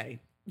 okay.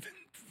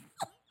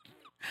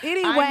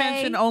 Anyway, I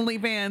mentioned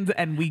OnlyFans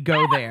and we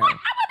go there. I wasn't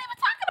even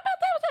talking about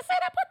that. I was just saying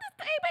I put this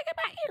thing back in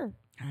my ear.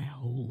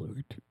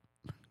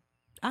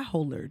 I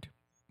hollered.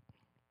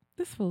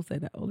 This fool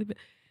said that only, but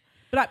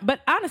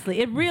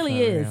honestly, it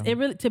really is. It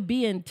really to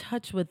be in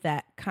touch with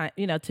that kind,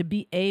 to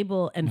be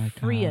able and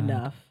free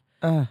enough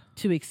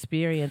to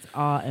experience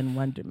awe and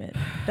wonderment.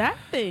 That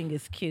thing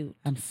is cute.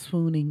 I'm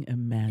swooning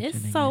imagining.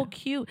 It's so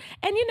cute.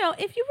 And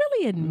if you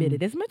really admit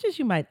it, as much as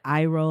you might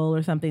eye roll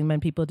or something when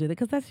people do that,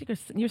 because that's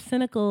your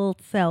cynical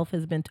self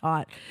has been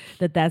taught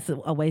that that's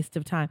a waste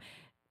of time.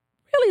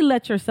 Really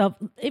let yourself,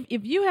 if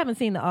you haven't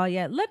seen the awe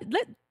yet, let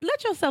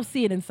yourself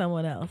see it in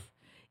someone else.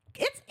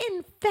 It's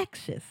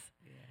infectious.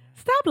 Yeah.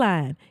 Stop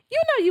lying.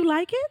 You know you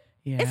like it.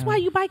 Yeah. It's why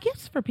you buy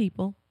gifts for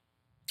people.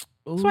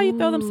 It's why you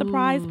throw them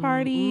surprise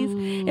parties.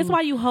 It's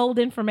why you hold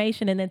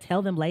information and then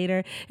tell them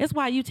later. It's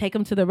why you take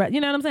them to the,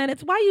 you know what I'm saying?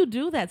 It's why you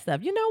do that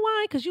stuff. You know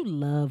why? Because you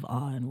love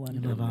awe and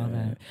wonder. You love all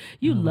that.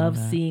 You love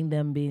seeing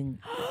them being,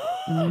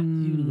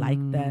 you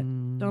like that.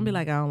 Don't be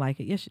like, I don't like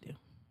it. Yes, you do.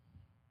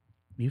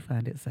 You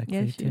find it sexy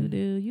yes, too. You do.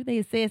 You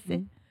think it's sexy.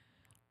 You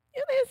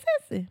think it's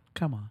sexy.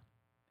 Come on.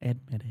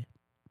 Admit it.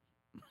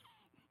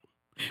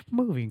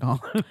 Moving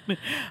on.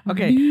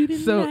 Okay.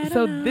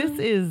 So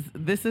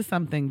this is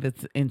something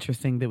that's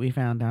interesting that we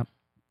found out.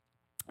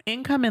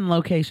 Income and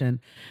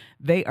location,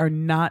 they are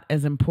not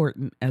as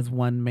important as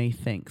one may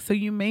think. So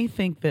you may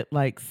think that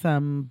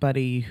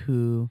somebody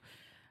who,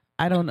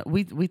 I don't know,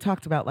 we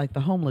talked about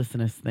the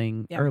homelessness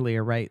thing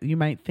earlier, right? You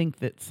might think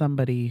that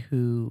somebody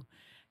who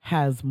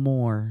has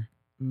more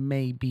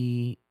may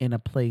be in a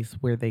place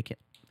where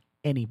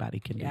anybody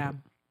can do it.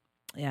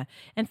 Yeah.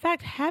 In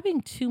fact,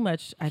 having too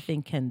much, I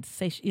think, can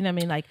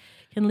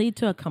can lead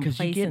to a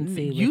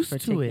complacency with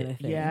particular things.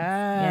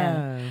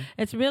 Yeah.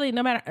 It's really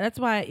that's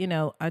why,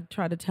 I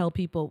try to tell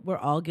people we're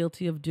all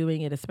guilty of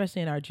doing it,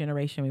 especially in our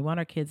generation. We want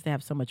our kids to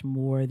have so much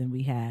more than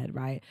we had,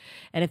 right?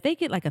 And if they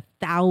get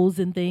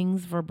 1,000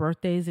 things for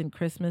birthdays and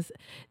Christmas,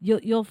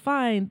 you'll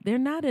find they're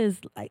not as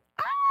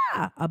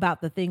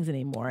about the things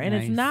anymore. And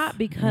it's not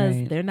because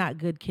they're not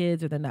good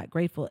kids or they're not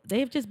grateful.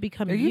 They've just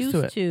become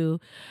used to,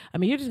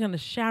 you're just going to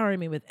shower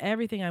me with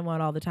everything I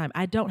want all the time.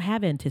 I don't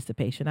have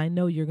anticipation. I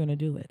know you're going to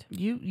do it.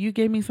 You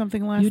gave me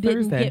something last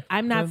Thursday.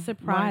 I'm not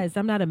surprised.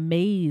 I'm not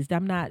amazed.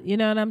 I'm not, you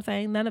know what I'm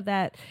saying? None of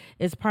that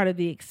is part of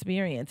the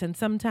experience. And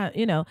sometimes,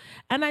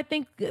 and I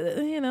think,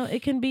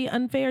 it can be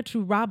unfair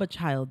to rob a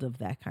child of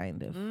that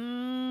kind of,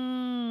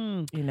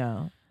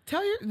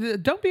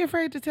 Don't be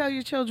afraid to tell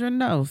your children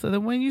no, so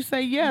that when you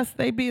say yes,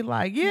 they be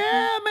like,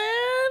 yeah,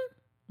 man.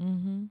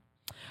 Mm-hmm.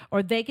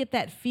 Or they get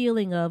that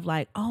feeling of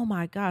oh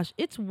my gosh,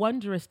 it's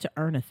wondrous to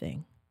earn a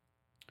thing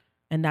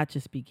and not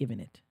just be given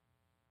it.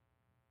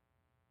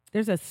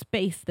 There's a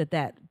space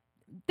that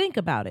think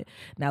about it.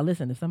 Now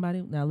listen,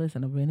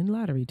 a winning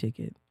lottery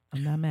ticket.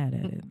 I'm not mad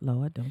at it,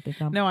 Lord. Don't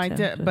think I'm No, I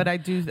tempted. do, but I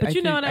do. But I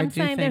you know think- what I I'm do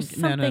saying? There's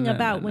think- no, no, something no,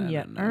 about no, when no, you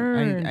no, no.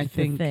 earn I the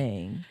think,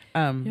 thing.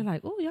 You're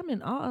like, oh, I'm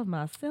in awe of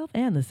myself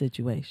and the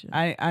situation.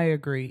 I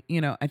agree.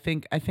 I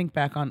think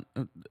back on.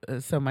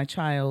 So my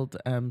child,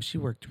 she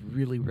worked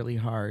really, really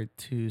hard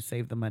to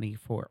save the money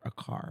for a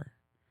car.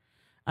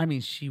 I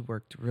mean, she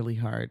worked really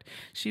hard.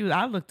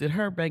 I looked at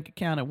her bank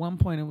account at one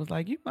point and was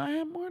like, "You might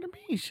have more than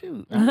me.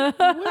 Shoot,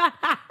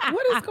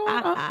 what is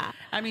going on?"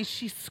 I mean,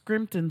 she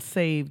scrimped and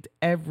saved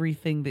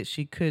everything that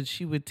she could.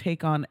 She would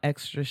take on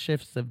extra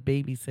shifts of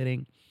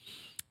babysitting,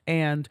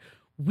 and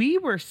we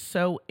were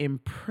so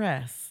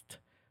impressed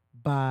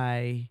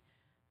by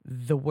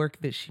the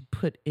work that she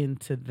put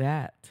into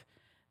that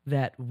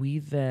we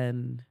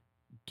then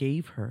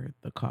gave her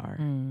the car,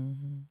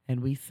 and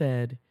we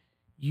said,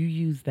 "You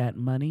use that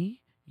money."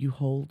 You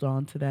hold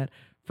on to that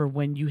for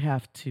when you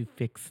have to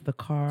fix the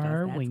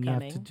car, when you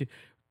have to do,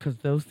 because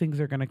those things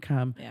are going to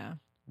come. Yeah.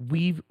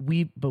 We've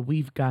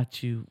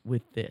got you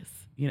with this,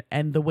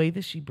 and the way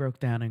that she broke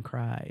down and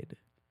cried,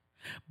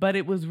 but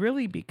it was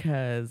really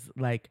because,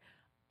 like,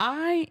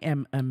 I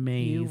am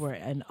amazed. You were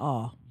in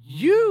awe.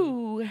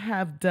 You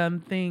have done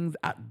things.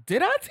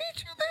 Did I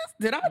teach you this?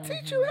 Did I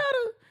teach you how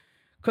to?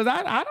 Because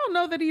I don't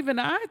know that even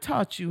I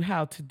taught you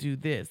how to do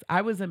this.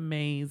 I was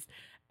amazed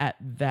at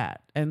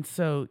that. And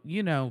so,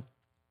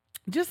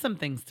 just some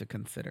things to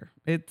consider.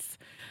 It's,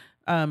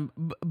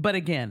 but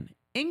again,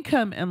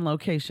 income and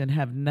location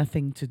have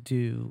nothing to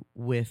do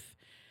with,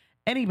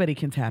 anybody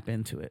can tap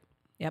into it.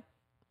 Yep.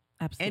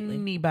 Absolutely.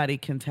 Anybody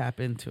can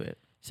tap into it.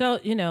 So,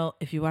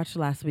 if you watched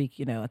last week,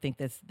 I think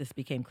this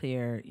became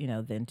clear,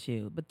 then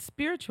too. But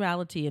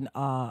spirituality and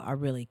awe are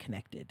really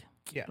connected.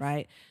 Yes.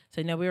 Right.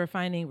 So, we were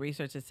finding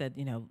research that said,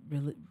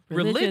 religious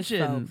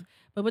Religion. folks,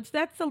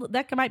 but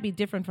that might be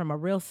different from a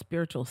real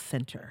spiritual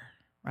center.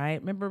 Right.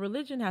 Remember,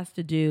 religion has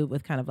to do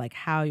with kind of like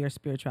how your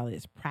spirituality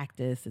is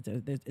practiced. It's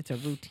a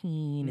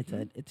routine.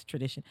 It's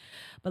tradition.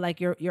 But like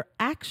your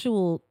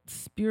actual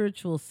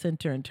spiritual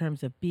center in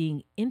terms of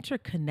being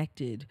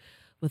interconnected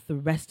with the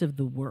rest of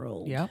the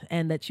world,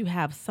 and that you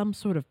have some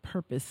sort of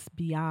purpose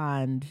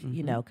beyond,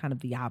 kind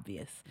of the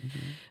obvious.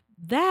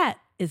 That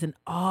is an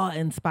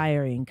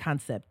awe-inspiring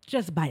concept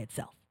just by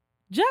itself.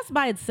 Just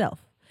by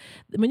itself.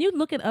 When you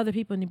look at other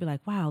people and you be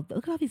like, wow,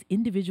 look at all these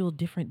individual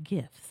different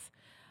gifts.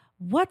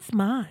 What's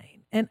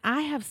mine? And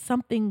I have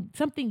something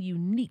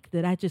unique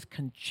that I just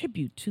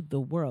contribute to the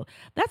world.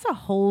 That's a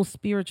whole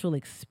spiritual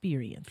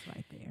experience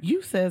right there.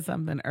 You said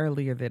something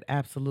earlier that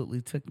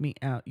absolutely took me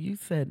out. You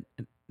said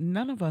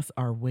none of us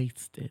are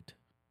wasted.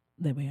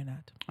 That we are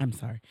not. I'm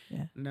sorry.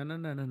 Yeah.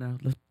 No.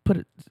 Let's put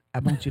it. I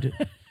want you to.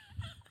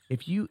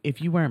 If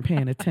you weren't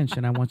paying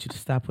attention, I want you to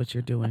stop what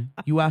you're doing.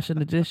 You washing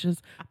the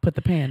dishes? Put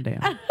the pan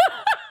down.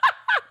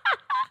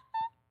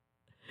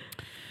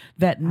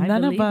 That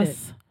none of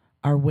us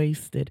are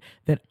wasted.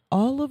 That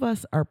all of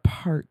us are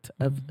part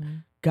of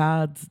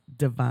God's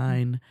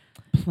divine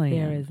plan.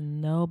 There is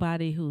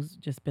nobody who's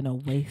just been a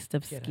waste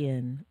of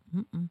skin.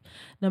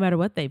 No matter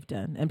what they've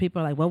done. And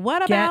people are like, well,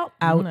 what about?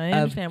 Out I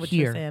understand of what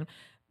here. you're saying.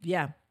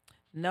 Yeah.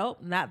 Nope,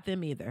 not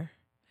them either.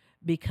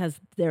 Because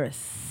there is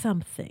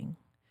something.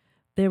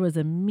 There was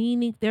a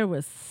meaning. There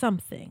was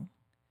something.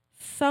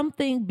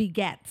 Something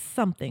begat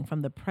something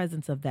from the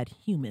presence of that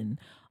human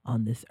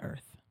on this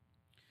earth.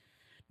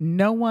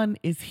 No one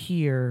is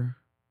here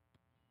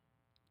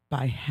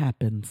by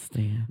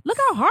happenstance. Look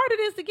how hard it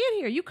is to get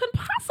here. You couldn't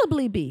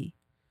possibly be.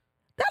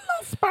 That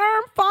little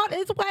sperm fought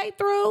its way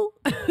through.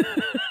 I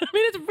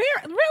mean, it's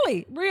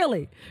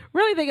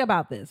really think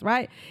about this,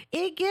 right?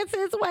 It gets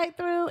its way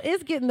through.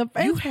 It's getting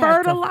it's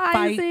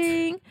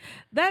fertilizing.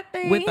 That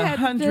thing with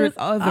 100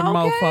 other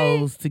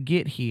mofos to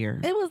get here.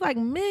 It was like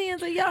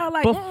millions of y'all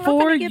like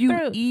before get you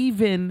through.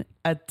 Even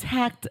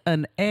attacked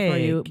an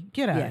egg.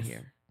 Get out of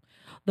here.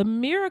 The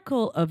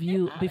miracle of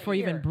you before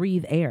you even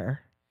breathe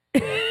air.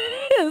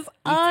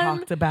 We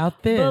talked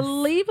about this.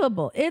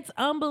 Unbelievable. It's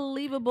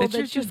unbelievable that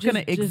you're just going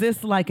to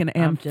exist like an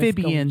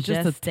amphibian,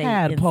 just a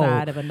tadpole,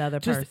 inside of another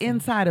person. Just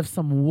inside of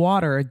some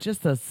water,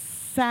 just a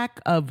sack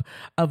of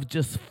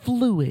just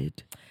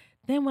fluid.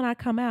 Then when I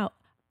come out,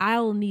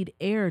 I'll need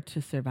air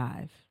to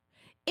survive.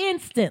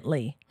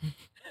 Instantly.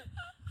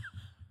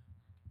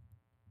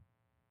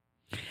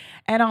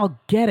 And I'll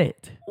get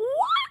it.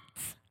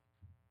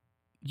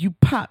 You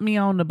pop me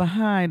on the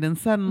behind and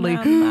suddenly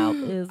my mouth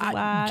is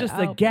wide just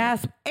open. a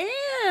gasp,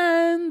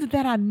 and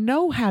that I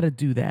know how to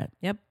do that.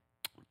 Yep.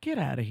 Get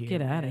out of here.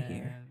 Get out of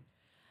here.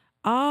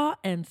 Awe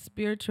and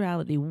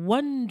spirituality,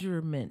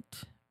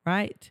 wonderment,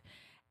 right?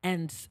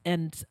 And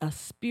a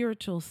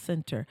spiritual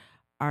center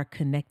are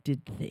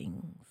connected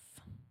things.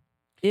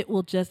 It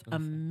will just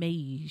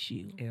amaze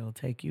you. It'll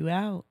take you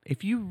out.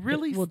 If you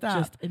really will stop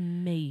just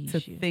amaze to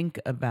you. think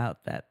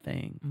about that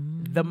thing.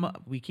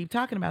 We keep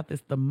talking about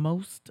this, the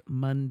most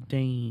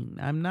mundane.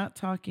 I'm not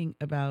talking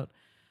about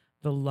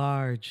the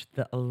large,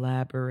 the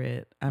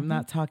elaborate. I'm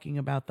not talking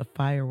about the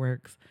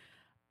fireworks.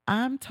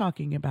 I'm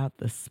talking about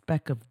the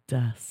speck of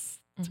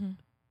dust.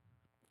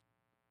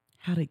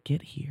 How did it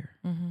get here?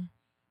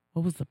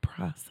 What was the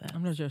process?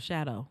 I'm not your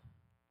shadow.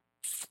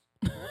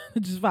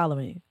 Just follow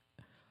me.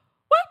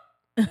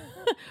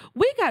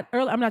 We got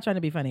early. I'm not trying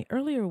to be funny.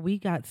 Earlier, we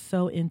got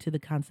so into the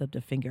concept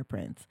of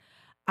fingerprints.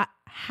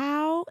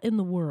 How in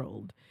the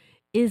world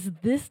is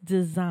this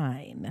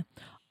design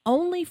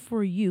only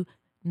for you?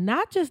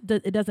 Not just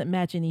it doesn't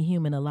match any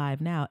human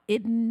alive now.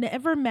 It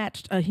never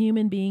matched a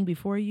human being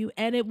before you,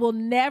 and it will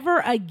never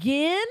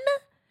again.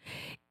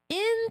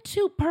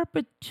 Into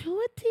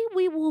perpetuity,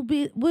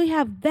 we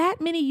have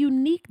that many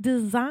unique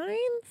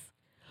designs.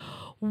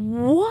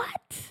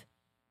 What?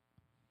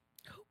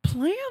 Who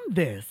planned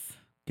this?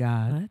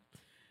 God. What?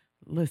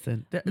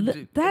 Listen,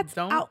 That's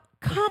don't.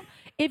 outcome.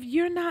 If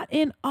you're not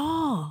in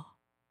awe,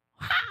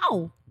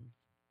 how?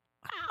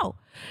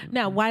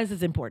 Now, why is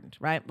this important,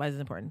 right? Why is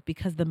this important?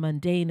 Because the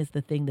mundane is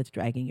the thing that's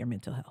dragging your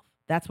mental health.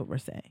 That's what we're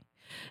saying.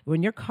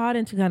 When you're caught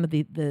into kind of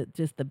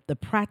the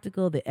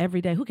practical, the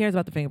everyday, who cares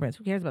about the fingerprints?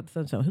 Who cares about the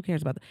sunshine? Who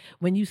cares about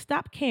when you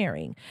stop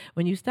caring,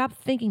 when you stop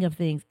thinking of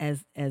things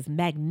as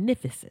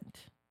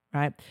magnificent,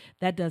 right?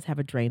 That does have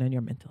a drain on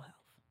your mental health.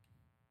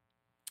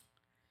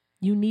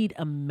 You need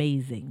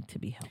amazing to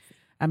be healthy.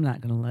 I'm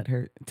not going to let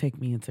her take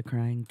me into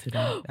crying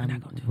today.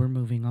 We're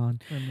moving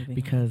on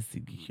because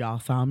y'all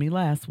saw me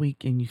last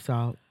week and you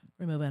saw.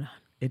 We're moving on.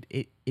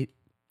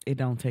 It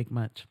don't take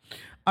much.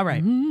 All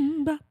right.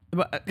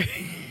 But,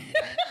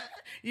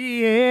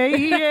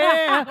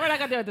 yeah. we're not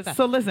going to do it this time.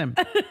 So listen,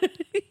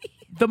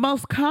 the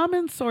most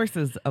common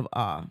sources of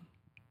awe,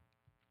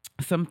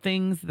 some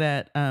things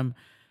that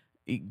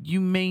you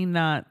may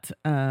not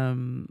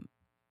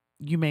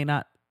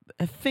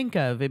think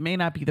of. It may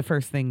not be the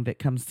first thing that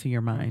comes to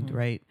your mind,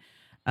 right?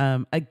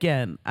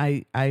 Again,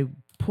 I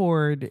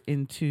poured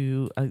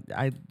into,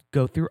 I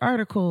go through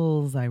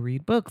articles, I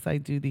read books, I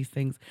do these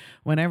things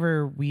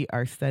whenever we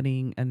are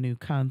studying a new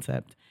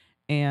concept.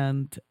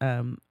 And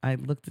I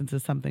looked into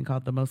something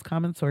called the most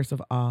common source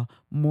of awe,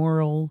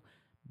 moral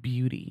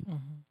beauty.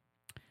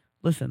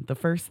 Listen, the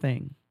first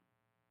thing,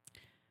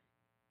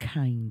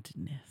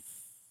 kindness.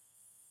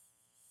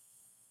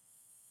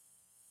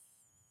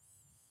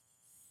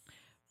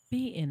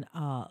 Be in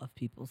awe of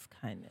people's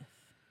kindness.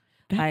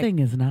 That thing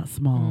is not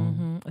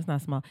small. It's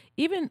not small.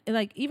 Even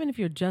if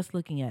you're just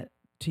looking at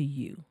to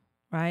you,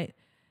 right?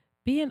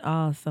 Be in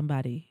awe of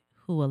somebody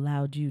who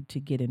allowed you to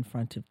get in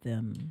front of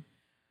them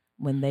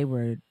when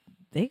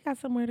they got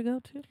somewhere to go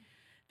to.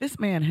 This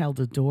man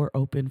held a door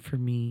open for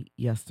me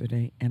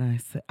yesterday,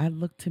 and I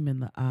looked him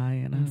in the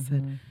eye and I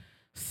said,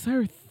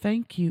 "Sir,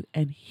 thank you."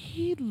 And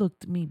he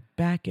looked me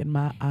back in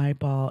my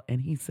eyeball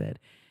and he said,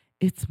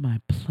 "It's my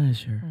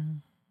pleasure."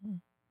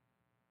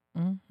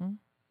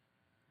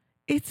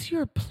 It's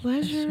your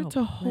pleasure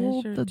to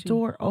hold the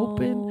door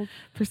open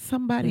for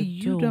somebody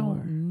you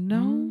don't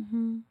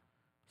know.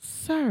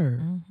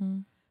 Sir,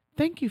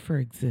 thank you for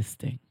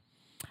existing.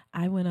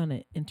 I went on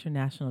an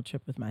international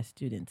trip with my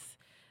students.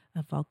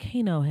 A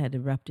volcano had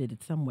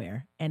erupted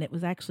somewhere, and it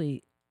was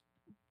actually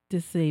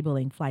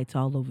disabling flights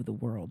all over the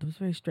world. It was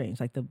very strange.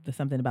 Like the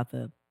something about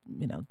the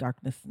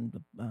darkness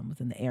and was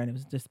in the air, and it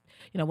was just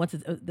once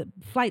it's, the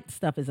flight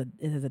stuff is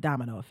a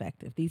domino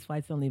effect. If these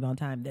flights don't leave on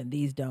time, then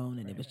these don't,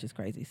 and it was just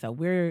crazy. So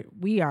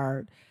we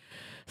are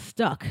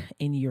stuck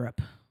in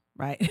Europe,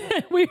 right?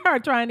 We are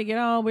trying to get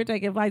home. We're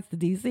taking flights to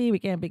DC. We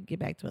can't get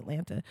back to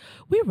Atlanta.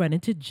 We run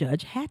into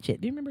Judge Hatchett.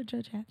 Do you remember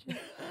Judge Hatchett?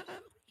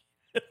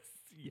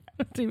 Yes.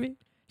 TV.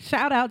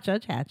 Shout out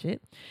Judge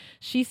Hatchett.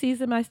 She sees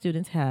that my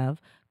students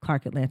have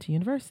Clark Atlanta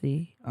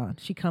University on.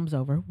 She comes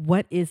over.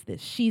 What is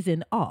this? She's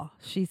in awe.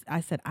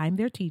 I said, I'm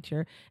their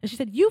teacher. And she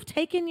said, you've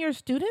taken your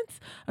students?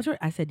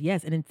 I said,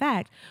 yes. And in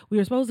fact, we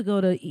were supposed to go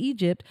to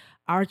Egypt.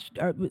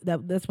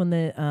 That's when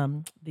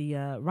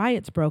the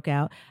riots broke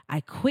out.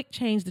 I quick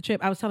changed the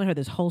trip. I was telling her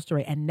this whole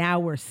story, and now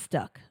we're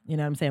stuck. You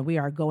know what I'm saying? We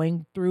are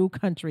going through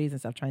countries and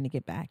stuff trying to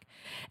get back.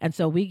 And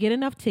so we get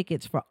enough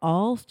tickets for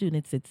all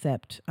students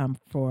except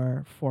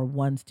for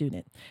one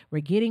student.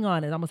 We're getting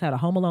on. It almost had a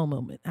Home Alone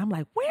moment. I'm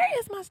like, where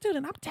is my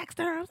student? I'm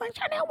texting her. I was like,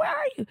 Chanel, where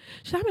are you?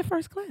 She said, I'm in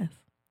first class.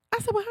 I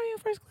said, well, how are you in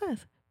first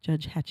class?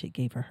 Judge Hatchett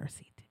gave her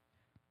seat.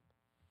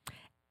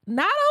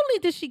 Not only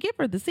did she give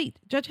her the seat,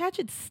 Judge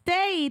Hatchett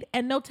stayed,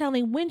 and no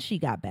telling when she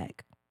got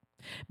back,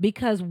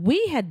 because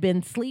we had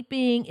been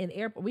sleeping in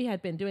airport. We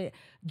had been doing it.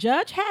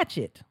 Judge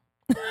Hatchett,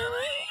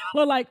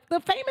 like the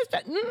famous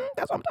judge.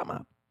 That's what I'm talking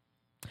about.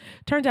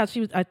 Turns out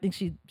I think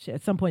she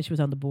at some point she was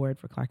on the board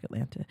for Clark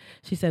Atlanta.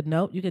 She said,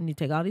 nope, you can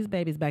take all these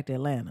babies back to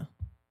Atlanta.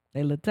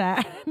 They look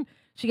tired.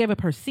 She gave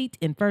up her seat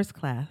in first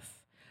class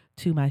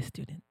to my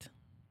student.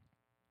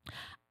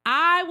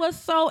 I was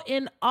so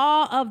in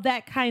awe of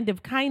that kind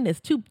of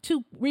kindness to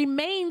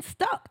remain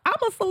stuck. I'm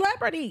a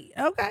celebrity,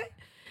 okay?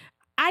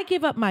 I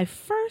give up my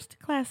first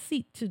class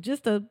seat to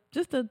just a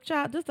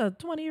child, just a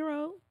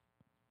 20-year-old.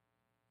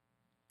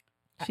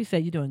 She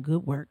said, "You're doing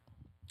good work,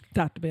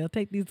 Dr. Bell.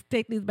 Take these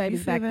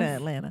babies back to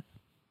Atlanta."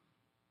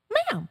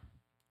 Ma'am,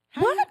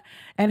 what?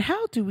 And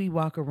how do we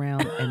walk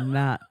around and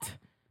not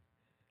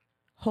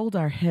hold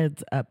our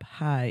heads up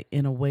high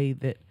in a way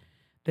that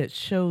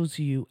shows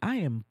you I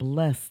am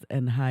blessed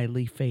and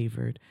highly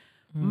favored?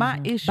 My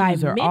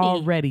issues are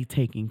already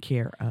taken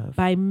care of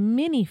by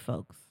many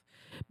folks.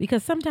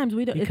 because sometimes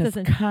we don't. Because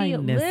it doesn't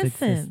kindness feel.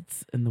 Listen,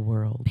 exists in the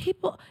world.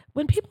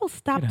 when people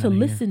stop Get to outta here.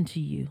 listen to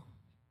you,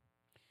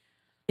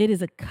 it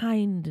is a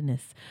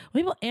kindness.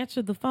 When people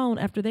answer the phone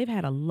after they've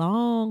had a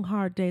long,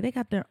 hard day, they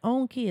got their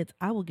own kids.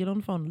 I will get on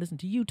the phone and listen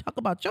to you talk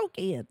about your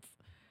kids.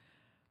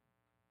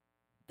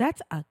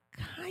 That's a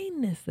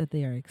kindness that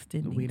they are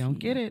extending. We don't to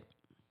get you. it.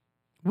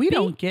 We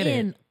don't get it.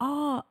 In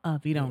awe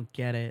of We it. don't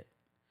get it.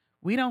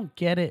 We don't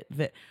get it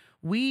that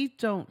we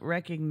don't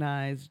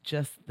recognize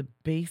just the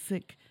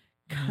basic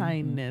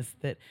kindness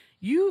that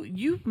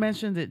you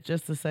mentioned it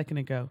just a second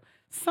ago.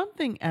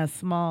 Something as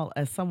small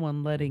as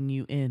someone letting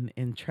you in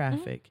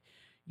traffic.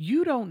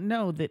 You don't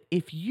know that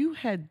if you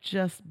had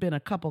just been a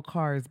couple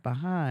cars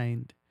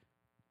behind,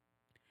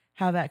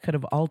 how that could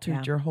have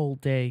altered your whole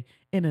day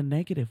in a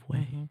negative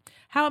way.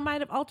 How it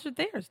might have altered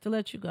theirs to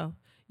let you go.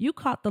 You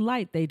caught the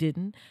light, they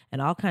didn't,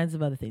 and all kinds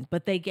of other things.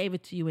 But they gave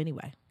it to you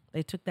anyway.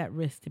 They took that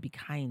risk to be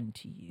kind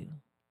to you.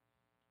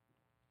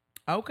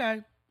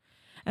 Okay.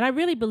 And I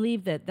really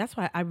believe that's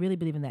why I really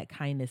believe in that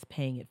kindness,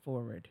 paying it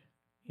forward.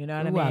 You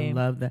know what Ooh, I mean?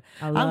 I love that.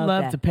 I I love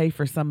love that. to pay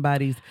for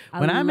somebody's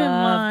when I'm in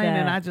love line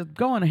and that. I just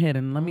go on ahead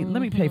and let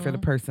me pay for the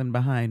person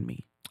behind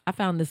me. I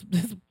found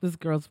this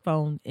girl's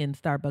phone in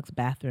Starbucks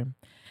bathroom,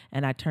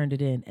 and I turned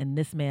it in, and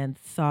this man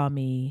saw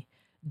me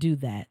do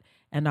that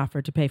and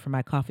offered to pay for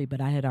my coffee,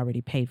 but I had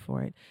already paid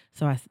for it.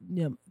 So I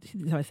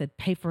said,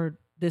 pay for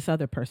this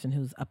other person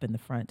who's up in the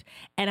front.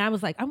 And I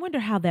was like, I wonder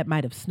how that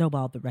might have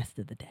snowballed the rest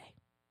of the day.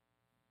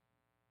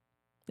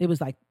 It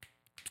was like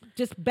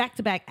just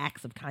back-to-back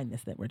acts of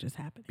kindness that were just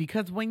happening.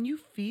 Because when you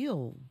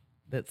feel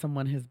that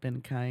someone has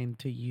been kind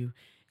to you,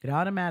 it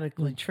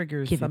automatically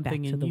triggers give it back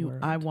something to in the you. world.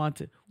 I want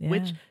to, Yeah.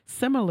 which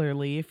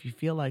similarly, if you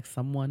feel like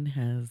someone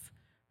has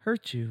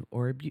hurt you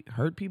or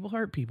hurt people,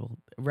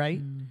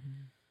 right?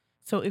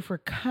 So if we're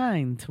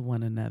kind to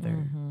one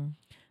another,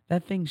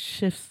 that thing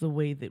shifts the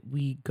way that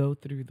we go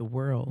through the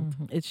world.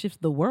 It shifts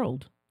the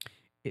world.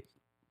 It-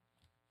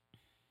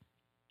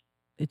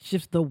 It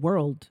shifts the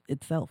world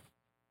itself.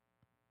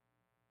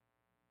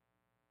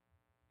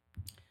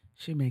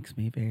 She makes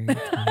me very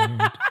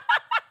tired.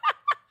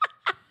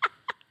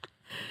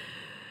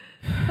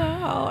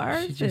 Oh,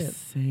 urgent. She just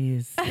says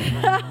things,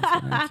 and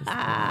I just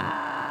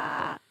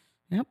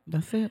go, yep,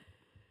 that's it.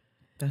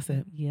 That's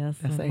it. Yes,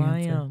 That's the I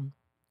answer. am.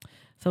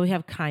 So we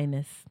have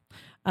kindness.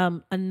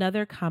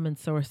 Another common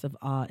source of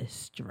awe is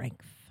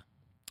strength.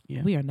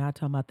 Yeah. We are not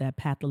talking about that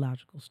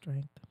pathological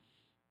strength.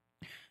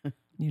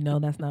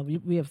 That's not,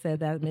 we have said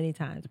that many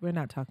times. We're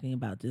not talking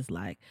about just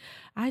like,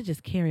 I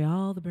just carry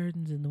all the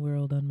burdens in the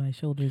world on my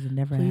shoulders and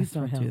never Please ask for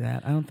don't help. do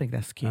that. I don't think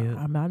that's cute.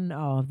 I'm not in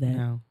awe of that.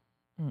 No.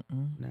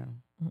 Mm-mm, No.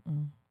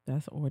 mm-mm.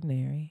 That's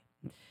ordinary.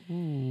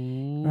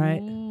 Ooh.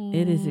 Right?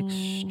 It is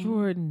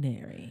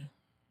extraordinary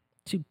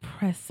to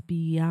press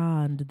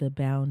beyond the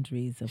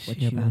boundaries of what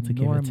She you about to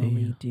give it to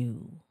normally you.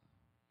 do.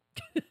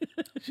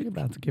 She's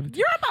about to give it to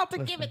You're about to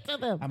Listen, give it to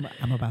them.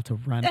 I'm about to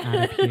run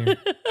out of here.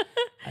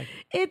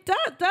 It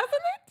does, doesn't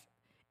it?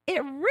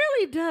 It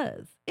really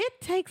does. It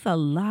takes a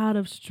lot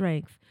of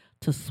strength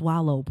to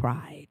swallow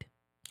pride.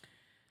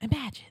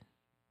 Imagine.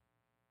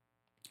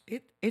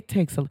 It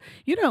takes a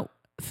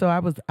so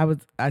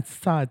I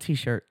saw a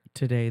t-shirt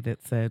today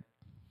that said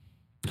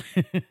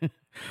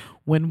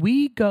when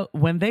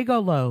they go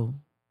low,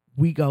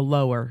 we go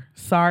lower.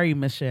 Sorry,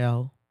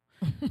 Michelle.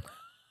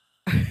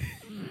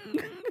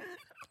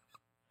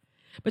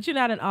 But you're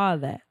not in awe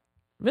of that.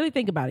 Really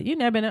think about it. You've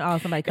never been in awe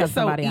of somebody cuss It's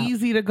so somebody out.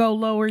 easy to go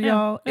lower, Yeah,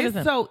 y'all. it It's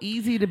isn't. so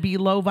easy to be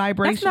low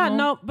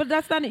vibrational.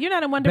 That's not, you're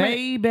not in Wonderment.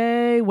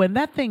 Baby, when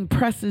that thing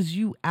presses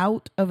you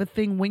out of a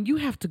thing, when you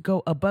have to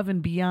go above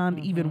and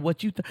beyond even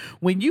what you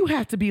when you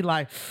have to be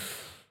like,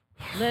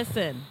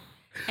 Listen.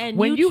 And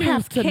when you choose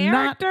have to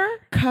character,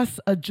 not cuss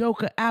a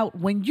joker out,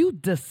 when you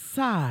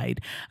decide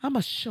I'm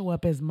gonna show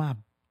up as my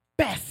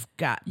best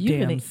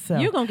goddamn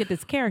self. you're going to get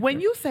this character. When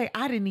you say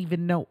I didn't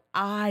even know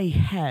I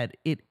had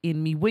it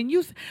in me, when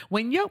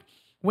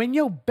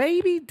your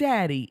baby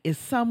daddy is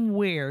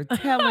somewhere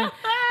telling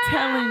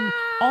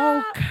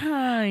all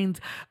kinds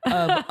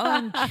of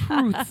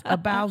untruths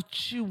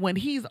about you, when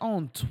he's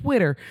on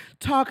Twitter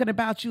talking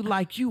about you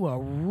like you a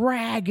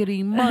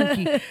raggedy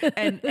monkey,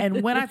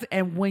 and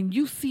when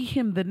you see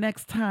him the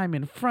next time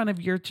in front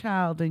of your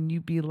child and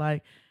you be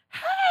like,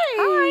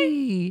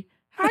 hey,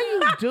 how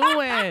you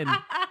doing?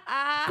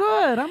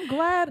 Good. I'm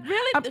glad.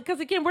 Really? Because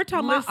again, we're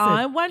talking Listen, about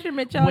awe and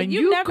wonderment, y'all. when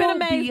You've you never been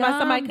go amazed by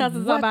somebody beyond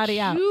cussing what somebody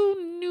out.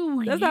 You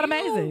knew That's not you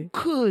amazing.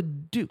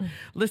 could do.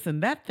 Listen,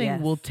 that thing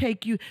Yes. will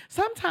take you.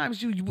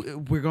 Sometimes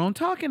we're going to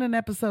talk in an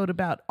episode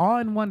about awe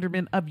and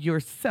wonderment of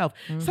yourself.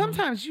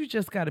 Sometimes you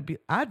just got to be,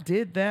 I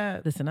did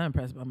that. Listen, I'm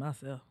impressed by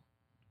myself.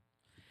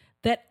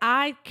 That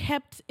I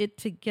kept it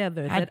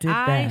together. I That did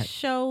I that.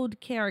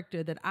 showed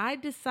character. That I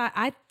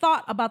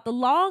thought about the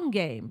long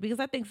game. Because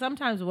I think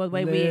sometimes the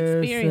way we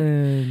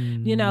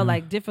experience, Listen.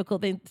 like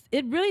difficult things,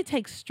 it really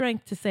takes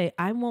strength to say,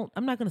 I'm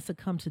not going to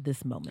succumb to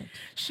this moment.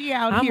 She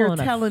out I'm here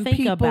gonna telling think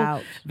people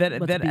about that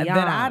what's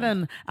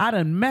that I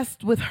done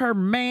messed with her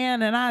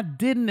man and I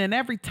didn't, and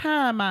every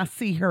time I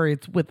see her,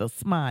 it's with a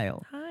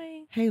smile.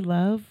 Hi. Hey,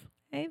 love.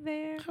 Hey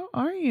there. How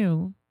are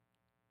you?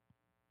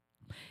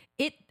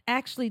 It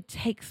actually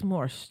takes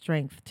more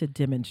strength to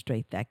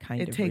demonstrate that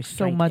kind It of takes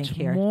so restraint much and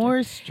character.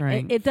 more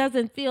strength. It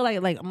doesn't feel like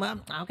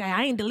okay,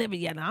 I ain't delivered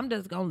yet. I'm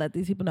just gonna let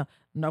these people know.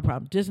 No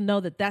problem. Just know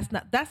that that's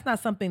not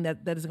something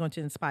that is going to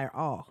inspire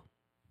awe.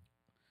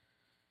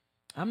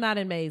 I'm not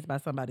amazed by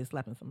somebody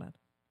slapping somebody.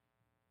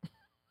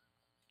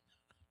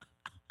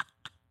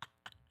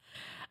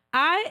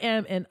 I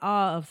am in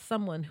awe of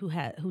someone who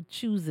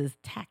chooses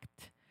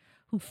tact,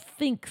 who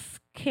thinks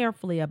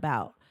carefully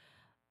about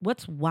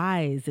what's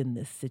wise in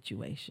this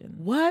situation.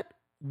 What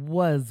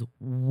was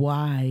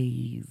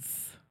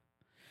wise?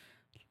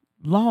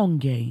 Long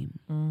game.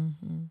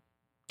 Mm-hmm.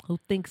 Who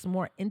thinks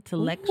more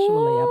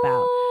intellectually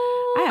about.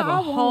 I have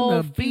a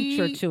whole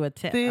future to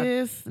attempt.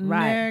 This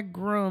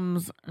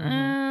negrum's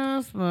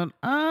ass, but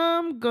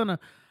I'm gonna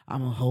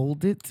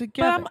hold it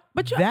together.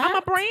 I'm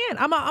a brand.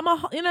 I'm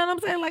a. You know what I'm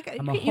saying? Like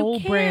I'm a whole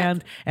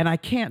brand, and I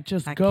can't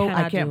just go.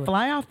 I can't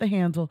fly off the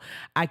handle.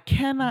 I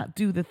cannot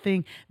do the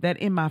thing that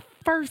in my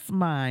first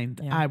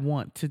mind I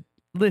want to.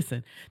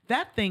 Listen,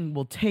 that thing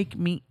will take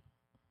me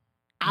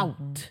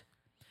out. Mm-hmm.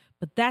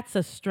 But that's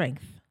a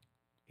strength.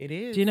 It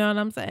is. Do you know what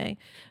I'm saying?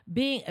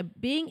 Being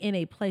in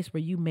a place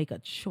where you make a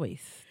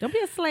choice. Don't be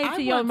a slave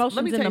to your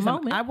emotions in the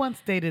moment. I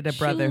once dated a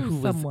brother who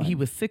was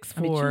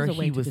 6'4",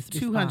 he was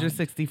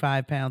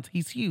 265 pounds.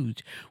 He's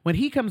huge. When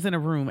he comes in a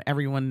room,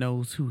 everyone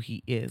knows who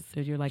he is.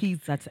 So you're like,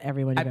 that's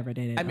everyone you've ever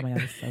dated. I mean,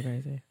 that's so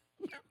crazy.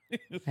 I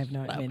have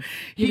no idea.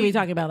 You could be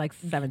talking about like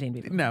 17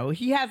 people. No,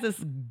 he has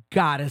this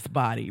goddess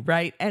body,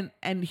 right? And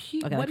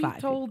he okay, what like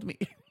he told me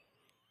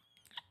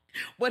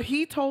what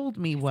he told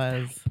me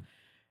was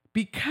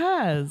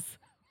because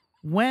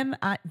when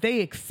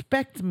they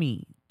expect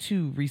me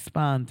to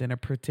respond in a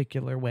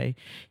particular way,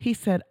 he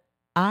said,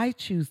 I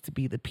choose to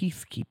be the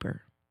peacekeeper.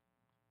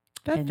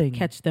 That thing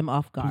catch them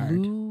off guard.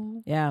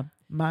 Blew yeah.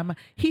 my mind.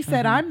 He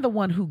said, I'm the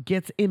one who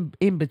gets in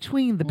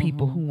between the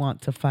people who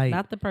want to fight.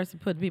 Not the person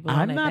putting people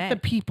on their back.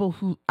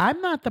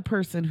 I'm not the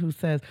person who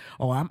says,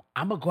 oh, I'm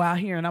gonna go out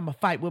here and I'm gonna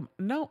fight with.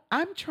 No,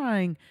 I'm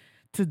trying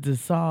to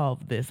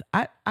dissolve this.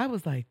 I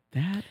was like,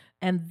 that.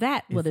 And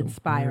that would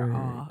inspire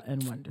awe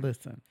and wonder.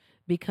 Listen.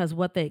 Because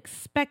what they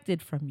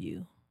expected from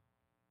you,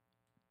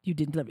 you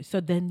didn't deliver. So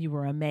then you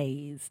were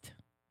amazed.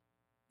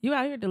 You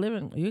out here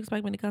delivering. You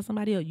expect me to cut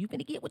somebody else? You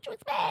gonna get what you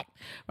expect,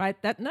 right?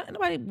 That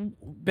nobody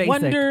basic.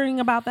 Wondering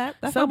about that.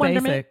 That's so not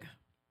Wonderment. Basic.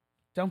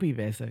 Don't be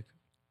basic.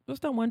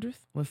 Just don't wondrous.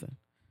 Listen.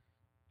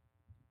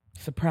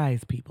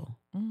 Surprise people.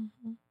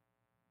 Mm-hmm.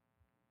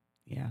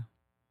 Yeah.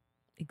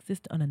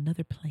 Exist on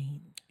another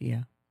plane.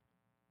 Yeah.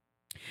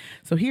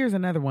 So here's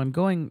another one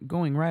going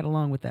right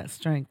along with that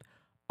strength.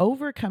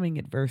 Overcoming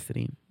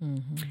adversity.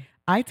 Mm-hmm.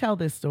 I tell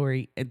this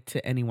story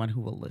to anyone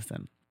who will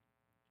listen.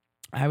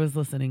 I was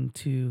listening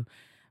to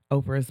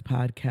Oprah's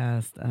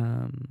podcast.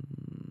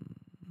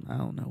 I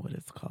don't know what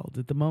it's called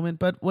at the moment,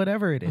 but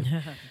whatever it is,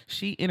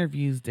 she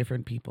interviews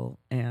different people.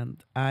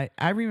 And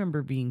I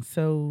remember being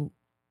so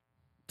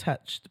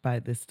touched by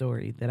this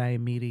story that I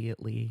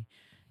immediately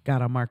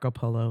got on Marco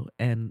Polo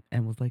and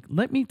was like,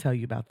 let me tell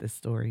you about this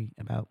story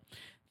about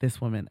this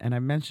woman. And I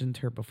mentioned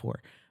her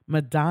before.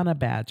 Madonna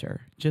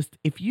Badger. Just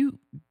if you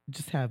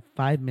just have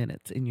 5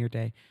 minutes in your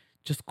day,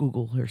 just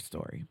Google her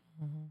story.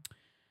 Mm-hmm.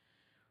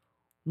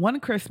 One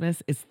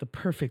Christmas, it's the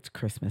perfect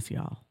Christmas,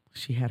 y'all.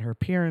 She had her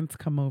parents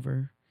come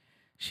over.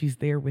 She's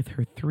there with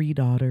her 3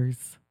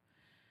 daughters.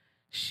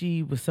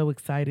 She was so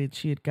excited.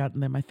 She had gotten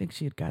them, I think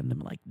she had gotten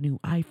them like new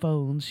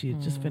iPhones. She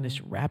had just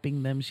finished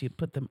wrapping them. She had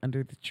put them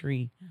under the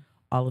tree,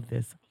 all of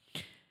this.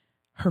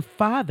 Her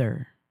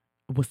father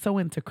was so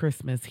into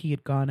Christmas, he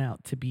had gone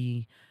out to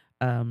be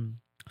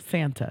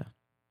Santa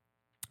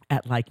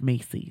at like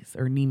Macy's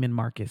or Neiman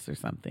Marcus or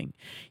something.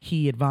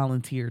 He had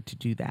volunteered to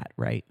do that,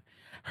 right?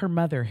 Her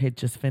mother had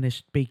just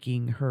finished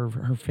baking her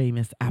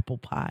famous apple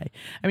pie.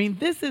 I mean,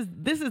 this is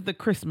the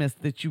Christmas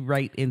that you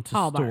write into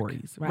Hallmark,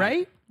 stories,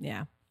 right?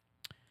 Yeah.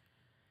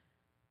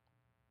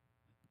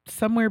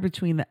 Somewhere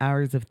between the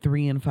hours of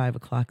 3 and 5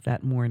 o'clock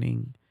that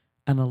morning,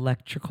 an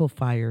electrical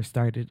fire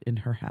started in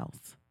her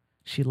house.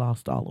 She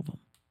lost all of them.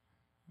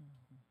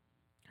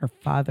 Her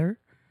father,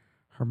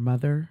 her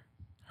mother,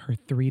 her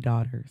 3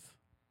 daughters,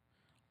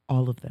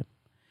 all of them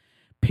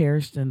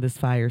perished in this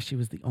fire. She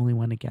was the only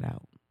one to get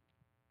out.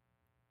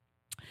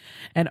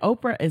 And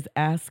Oprah is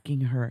asking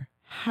her,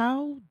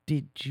 how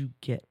did you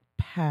get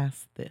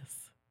past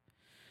this?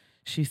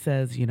 She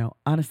says,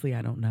 honestly,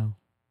 I don't know.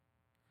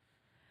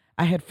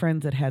 I had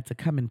friends that had to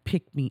come and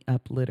pick me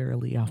up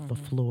literally off the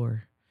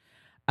floor.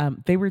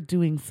 They were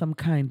doing some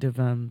kind of,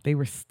 they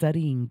were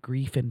studying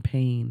grief and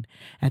pain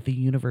at the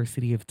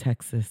University of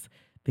Texas.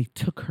 They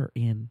took her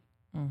in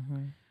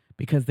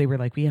because they were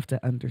like, we have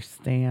to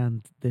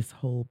understand this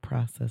whole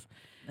process.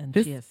 And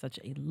she has such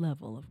a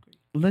level of grief.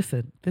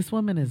 Listen, this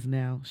woman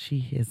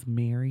she is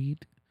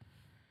married.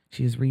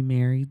 She is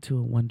remarried to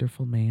a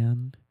wonderful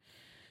man.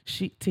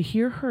 To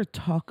hear her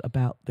talk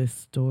about this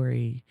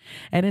story,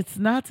 and it's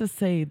not to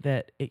say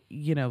that,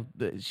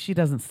 she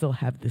doesn't still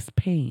have this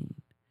pain,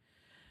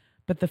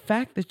 But the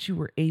fact that you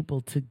were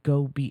able to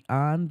go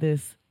beyond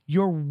this,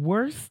 your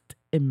worst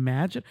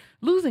imagine,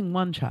 losing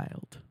one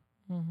child,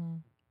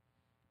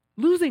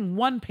 losing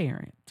one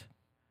parent.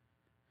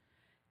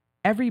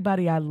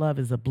 Everybody I love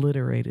is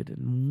obliterated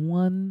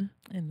in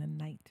the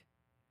night.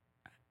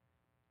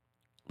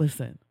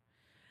 Listen,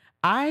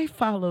 I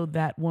followed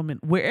that woman.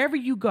 Wherever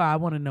you go, I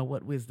want to know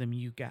what wisdom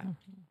you got.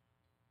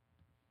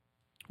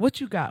 What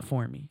you got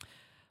for me?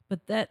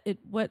 But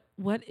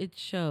what it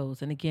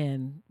shows, and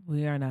again,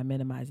 we are not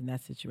minimizing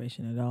that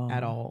situation at all.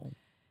 At all.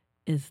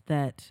 Is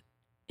that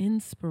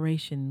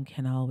inspiration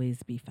can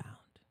always be found.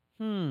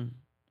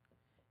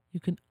 You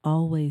can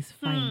always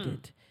find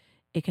it.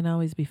 It can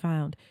always be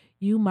found.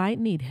 You might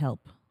need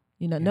help.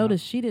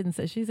 Notice she didn't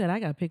say, she said, I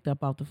got picked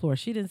up off the floor.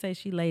 She didn't say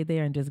she laid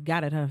there and just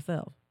got it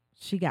herself.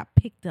 She got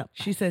picked up.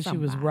 She said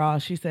somebody. She was raw.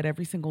 She said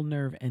every single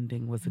nerve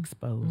ending was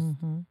exposed.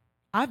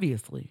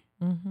 Obviously.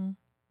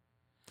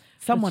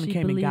 Someone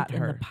came and got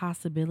her. In the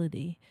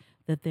possibility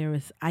that there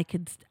is, I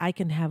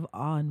can have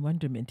awe and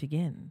wonderment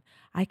again.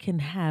 I can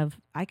have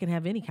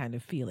any kind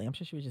of feeling. I'm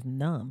sure she was just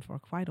numb for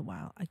quite a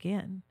while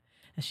again.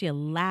 And she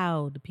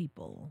allowed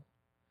people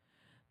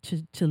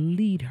to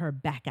lead her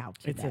back out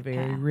to it's that a very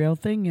path. Real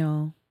thing,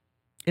 y'all.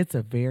 It's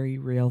a very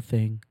real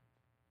thing.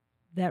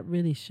 That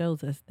really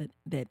shows us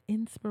that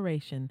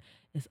inspiration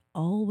is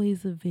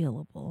always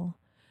available.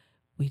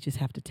 We just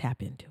have to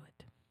tap into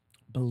it.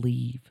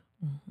 Believe.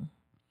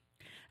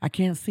 I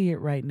can't see it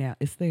right now.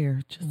 It's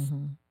there. Just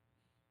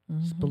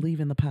believe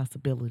in the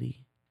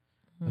possibility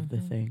of the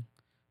thing.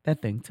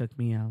 That thing took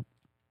me out.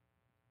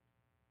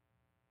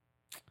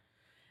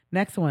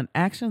 Next one,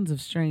 actions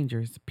of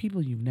strangers,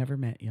 people you've never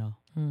met, y'all.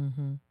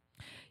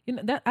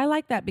 That I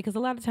like that because a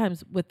lot of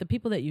times with the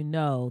people that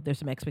there's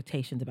some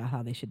expectations about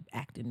how they should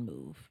act and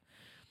move.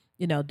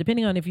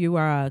 Depending on if you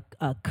are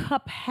a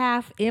cup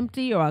half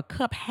empty or a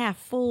cup half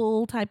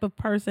full type of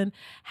person,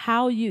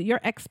 how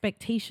your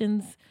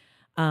expectations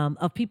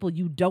of people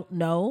you don't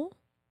know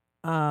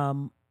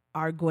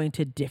are going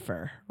to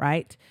differ,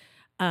 right?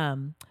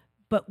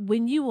 But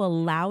when you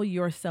allow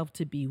yourself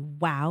to be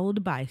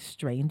wowed by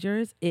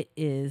strangers, it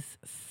is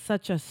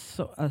such a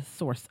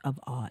source of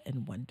awe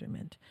and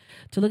wonderment.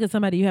 To look at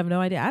somebody you have no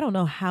idea, I don't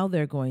know how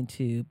they're going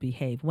to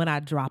behave when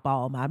I drop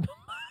all my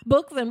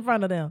books in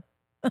front of them.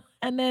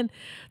 And then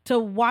to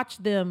watch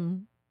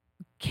them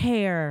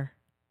care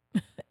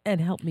and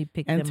help me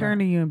pick them up. And turn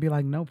to you and be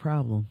like, no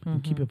problem.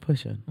 And keep it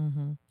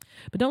pushing.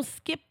 But don't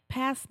skip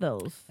past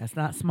those. That's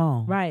not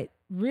small. Right.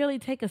 Really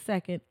take a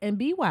second and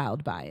be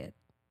wowed by it.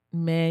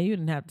 Man, you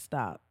didn't have to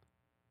stop.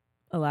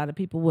 A lot of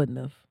people wouldn't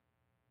have.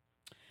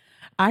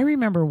 I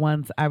remember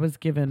once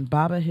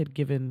Baba had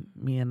given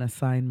me an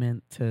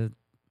assignment to,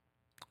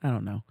 I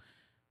don't know,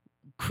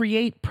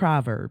 create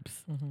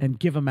proverbs and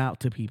give them out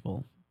to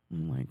people.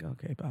 I'm like,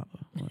 okay, Baba.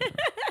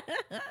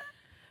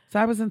 So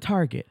I was in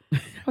Target.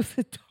 It was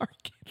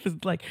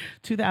like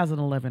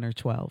 2011 or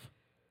 12.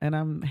 And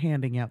I'm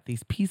handing out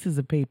these pieces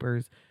of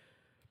papers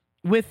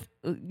with,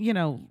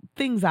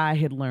 things I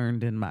had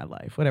learned in my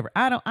life, whatever.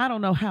 I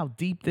don't know how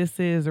deep this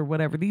is or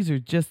whatever. These are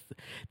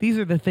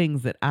the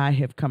things that I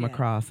have come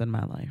across in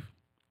my life.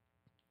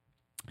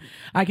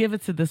 I give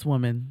it to this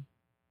woman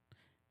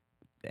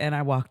and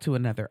I walk to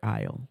another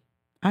aisle.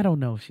 I don't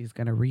know if she's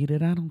going to read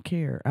it. I don't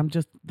care.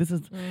 This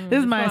is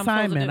my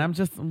assignment. I'm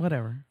just,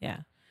 whatever.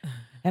 Yeah.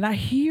 And I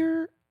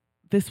hear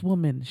this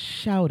woman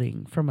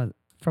shouting from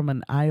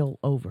an aisle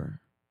over.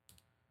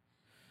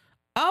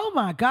 Oh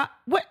my God.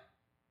 What?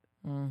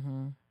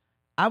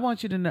 I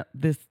want you to know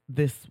this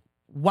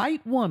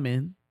white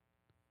woman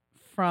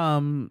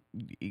from,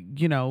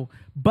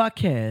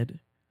 Buckhead,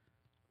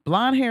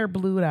 blonde hair,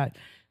 blue eyed,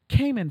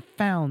 came and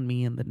found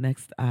me in the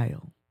next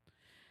aisle.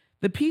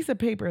 The piece of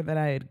paper that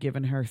I had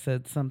given her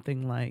said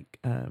something like,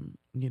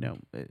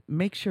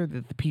 make sure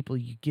that the people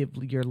you give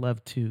your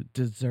love to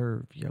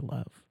deserve your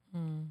love.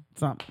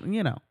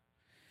 Something,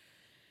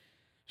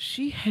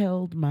 She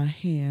held my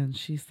hand.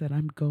 She said,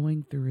 I'm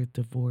going through a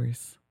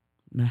divorce.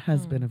 My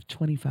husband of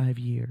 25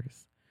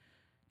 years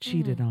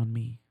cheated on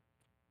me.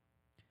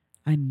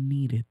 I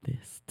needed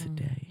this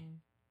today.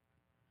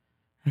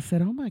 I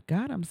said, oh my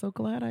God, I'm so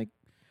glad I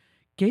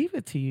gave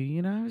it to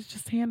you. I was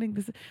just handing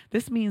this.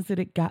 This means that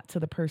it got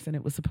to the person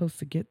it was supposed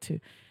to get to.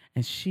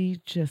 And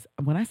she just,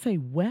 when I say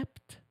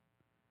wept,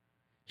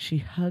 she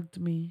hugged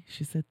me.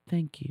 She said,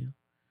 thank you.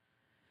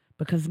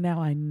 Because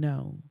now I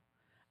know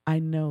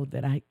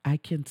that I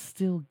can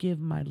still give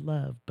my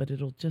love, but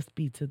it'll just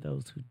be to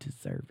those who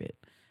deserve it.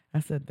 I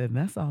said, then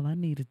that's all I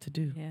needed to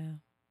do. Yeah.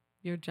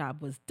 Your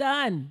job was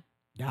done.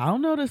 I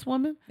don't know this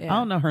woman. Yeah. I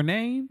don't know her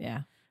name.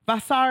 Yeah. If I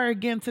saw her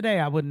again today,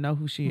 I wouldn't know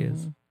who she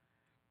is.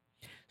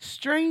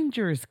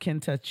 Strangers can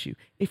touch you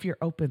if you're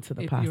open to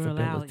the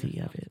possibility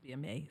of it. To be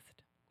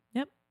amazed.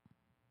 Yep.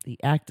 The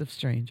act of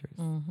strangers.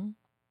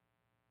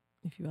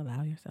 If you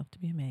allow yourself to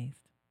be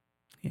amazed.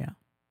 Yeah.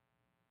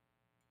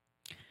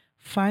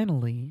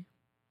 Finally,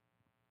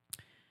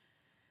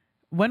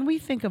 when we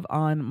think of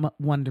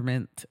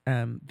wonderment,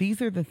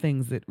 these are the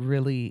things that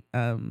really,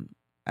 I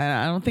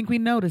don't think we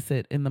notice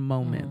it in the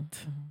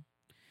moment.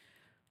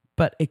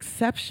 but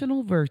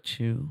exceptional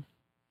virtue,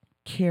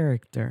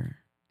 character,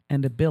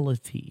 and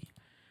ability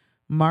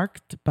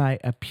marked by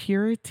a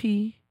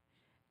purity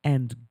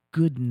and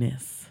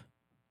goodness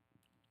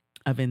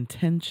of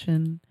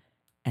intention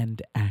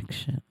and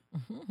action.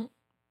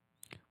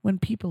 When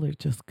people are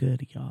just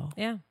good, y'all.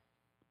 Yeah.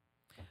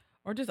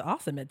 Or just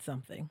awesome at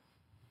something.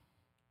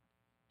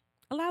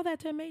 Allow that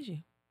to amaze you.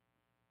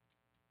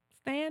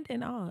 Stand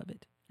in awe of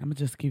it. I'm going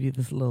to just give you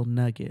this little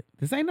nugget.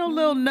 This ain't no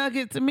little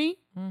nugget to me.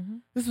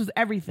 This was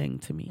everything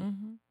to me.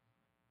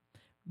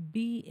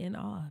 Be in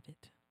awe of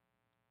it.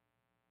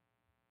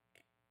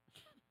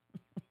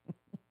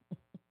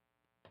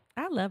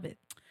 I love it.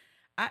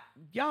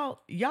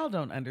 Y'all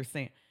don't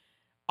understand.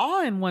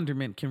 Awe and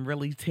wonderment can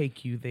really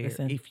take you there.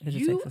 Listen, if it just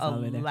you takes us all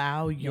the way there.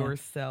 allow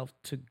yourself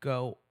to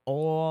go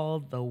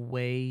all the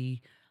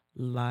way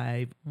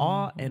live,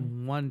 awe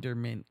and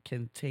wonderment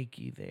can take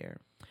you there.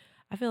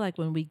 I feel like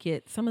when we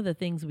get some of the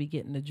things we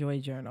get in the Joy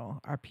Journal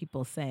are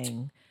people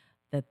saying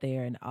that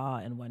they're in awe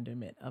and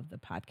wonderment of the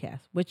podcast,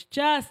 which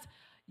just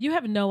you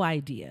have no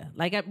idea.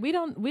 Like we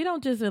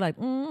don't just like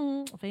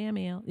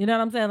family. You know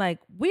what I'm saying? Like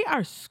we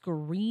are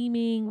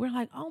screaming. We're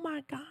like, oh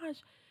my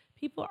gosh,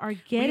 people are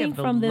getting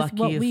from this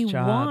what we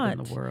want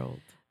in the world.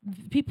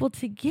 People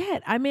to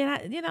get. I mean,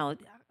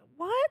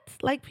 what?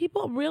 Like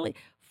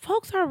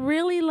folks are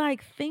really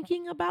like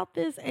thinking about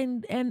this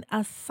and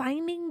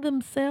assigning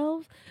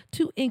themselves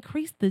to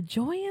increase the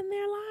joy in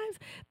their lives.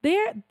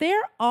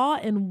 Their awe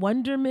and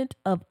wonderment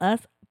of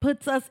us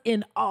puts us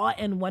in awe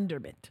and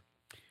wonderment.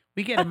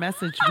 We get a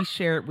message, we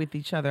share it with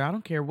each other. I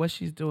don't care what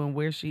she's doing,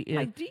 where she is.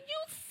 Like, do you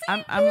see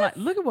I'm like,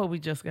 look at what we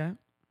just got.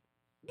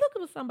 Look at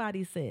what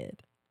somebody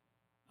said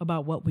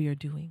about what we are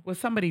doing. What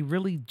somebody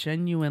really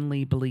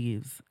genuinely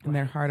believes in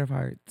their heart of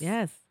hearts.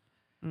 Yes.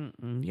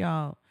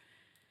 Y'all.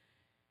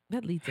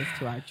 That leads us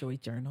to our Joy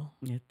Journal.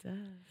 It does.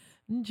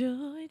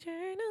 Joy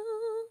Journal.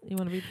 You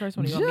want to read the first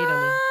one? Or you want me to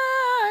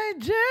read?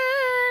 Joy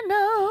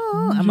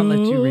Journal. I'm going to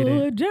let you read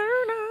it. Joy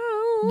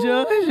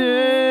Joy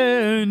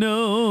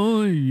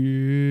Journal.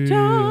 Yeah.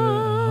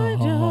 Joy,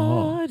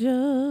 joy,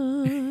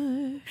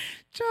 joy.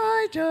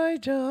 Joy, joy,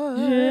 joy.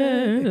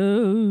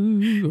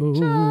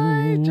 Joy,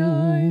 Joy,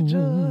 joy,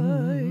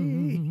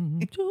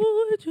 joy.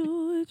 Joy,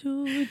 joy,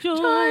 joy,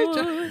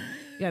 joy.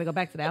 You got to go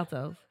back to the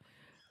altos.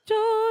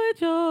 Joy,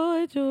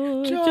 joy,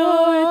 joy, joy,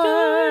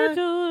 joy,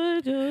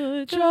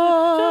 joy, joy, joy,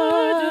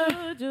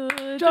 joy, joy,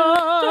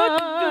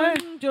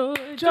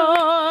 joy,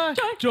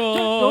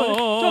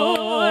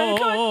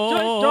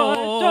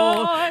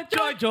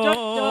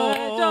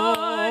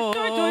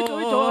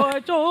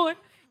 joy.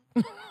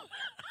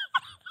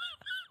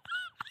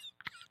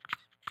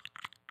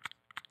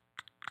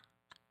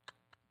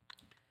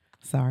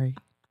 Sorry.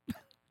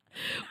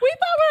 We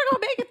thought we were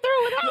gonna make it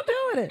through without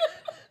doing it.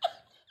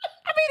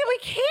 I mean,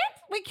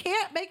 we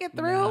can't make it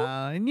through.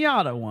 Nah, and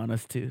y'all don't want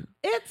us to.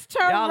 It's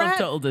Y'all have terrific.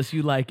 told us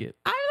you like it.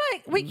 I'm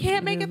like, we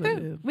can't make it Yes, it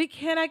through. is. We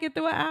cannot get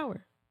through an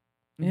hour.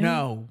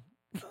 No.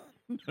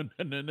 No.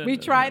 We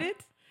tried it.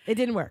 It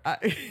didn't work.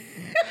 Not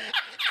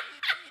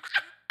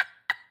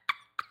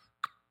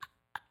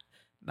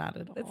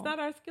at all. It's not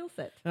our skill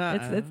set.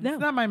 Uh-uh. It's no.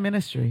 It's not my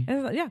ministry.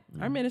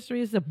 Our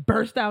ministry is to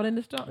burst out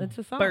into song.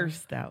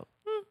 Burst out.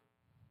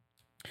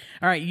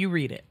 All right, you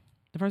read it.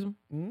 The first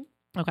one?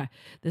 Okay.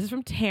 This is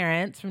from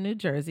Terrence from New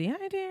Jersey.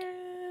 Hi,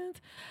 Terrence.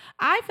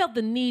 I felt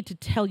the need to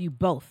tell you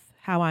both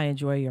how I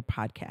enjoy your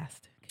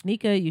podcast.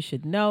 Kanika, you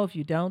should know, if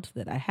you don't,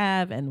 that I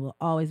have and will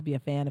always be a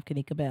fan of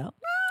Kanika Bell.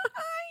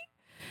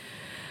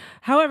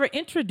 However,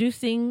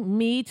 introducing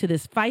me to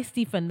this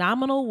feisty,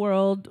 phenomenal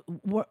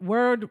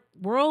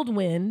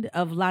whirlwind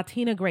of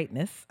Latina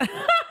greatness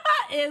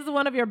is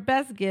one of your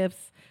best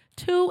gifts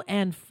to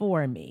and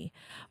for me.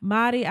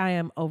 Mari, I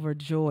am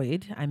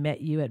overjoyed. I met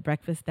you at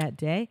breakfast that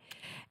day,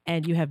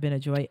 and you have been a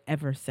joy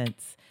ever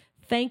since.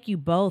 Thank you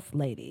both,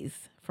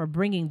 ladies, for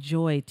bringing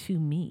joy to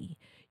me.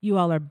 You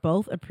all are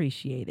both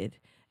appreciated.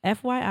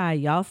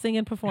 FYI, y'all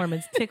singing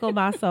performance tickled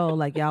my soul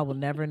like y'all will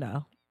never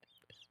know.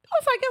 Oh,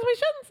 so I guess we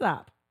shouldn't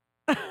stop.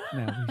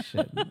 No, we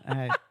shouldn't.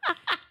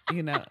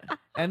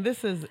 And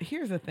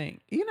here's the thing.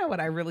 You know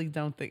what I really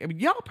don't think? I mean,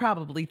 y'all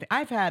probably think,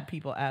 I've had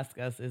people ask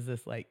us, is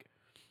this like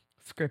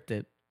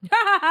scripted?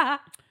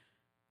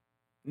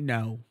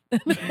 No.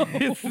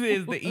 This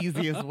is the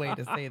easiest way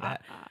to say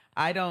that.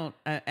 I don't,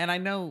 and I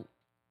know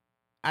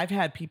I've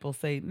had people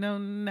say,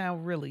 no,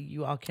 really,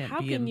 you all can't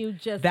be in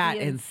that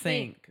in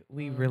sync.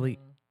 We really,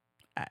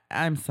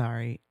 I'm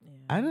sorry.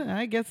 Yeah.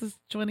 I guess it's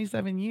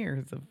 27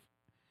 years of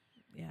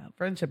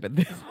friendship at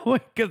this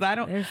point, because I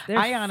don't. There's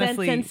I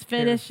honestly, sentence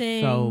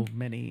finishing. So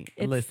many.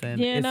 Listen,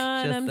 you know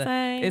what I'm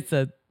saying? It's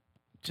a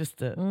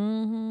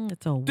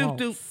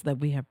waltz that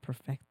we have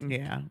perfected.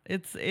 Yeah,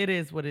 it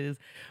is what it is.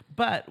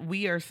 But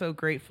we are so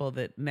grateful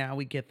that now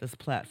we get this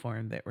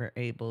platform that we're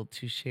able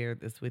to share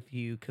this with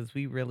you, because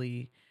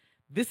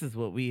this is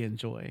what we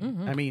enjoy.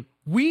 Mm-hmm. I mean,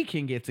 we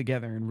can get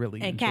together and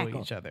really enjoy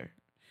cackle. each other.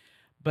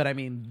 But I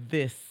mean,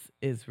 this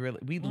is really,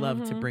 we'd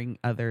love to bring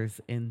others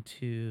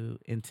into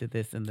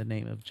this in the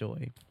name of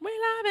joy. We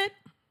love it.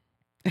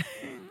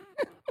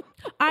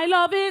 I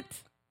love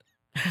it.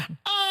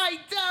 I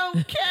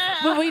don't care.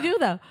 But we do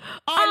though.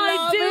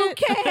 I do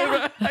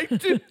care. I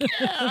do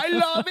care. I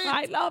love it.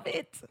 I love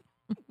it.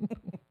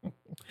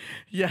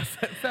 Yes.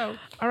 So,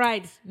 All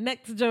right.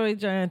 Next Joey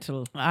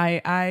Gentle.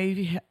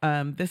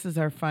 this is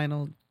our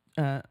final.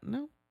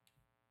 No.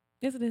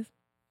 Yes, it is.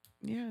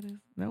 Yeah, it is.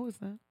 No,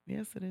 it's not.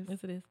 Yes, it is.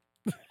 Yes, it is.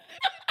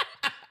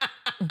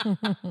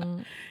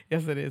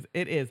 Yes, it is.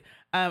 It is.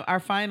 Our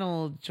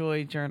final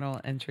Joy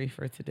Journal entry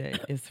for today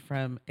is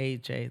from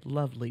AJ,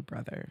 lovely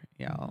brother,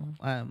 y'all.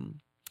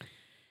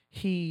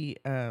 He,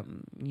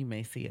 you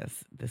may see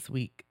us this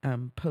week.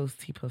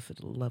 He posted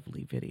a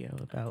lovely video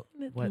about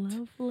what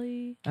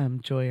lovely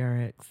Joy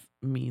RX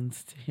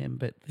means to him.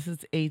 But this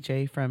is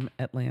AJ from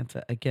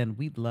Atlanta. Again,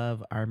 we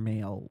love our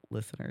male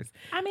listeners.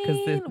 I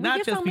mean,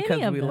 not just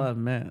because we love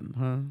men,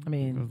 huh? I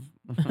mean,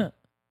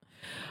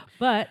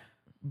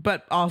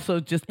 but also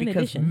just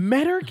because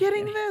men are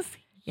getting this.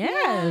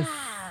 Yes.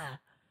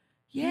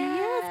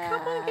 Yes.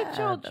 Come on, get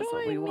your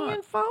joy,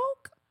 men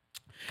folk.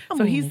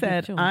 So he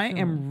said, I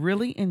am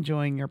really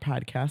enjoying your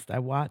podcast. I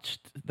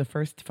watched the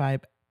first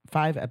five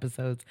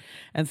episodes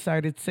and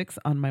started 6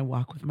 on my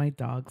walk with my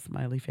dog,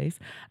 smiley face.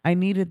 I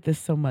needed this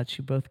so much.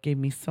 You both gave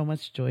me so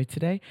much joy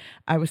today.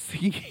 I was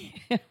singing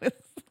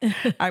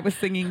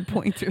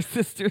Pointer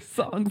Sisters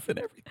songs and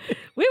everything.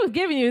 We was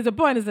giving you the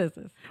Pointer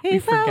Sisters. We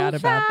forgot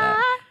about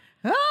that.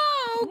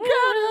 Oh,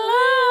 good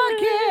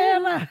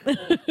luck.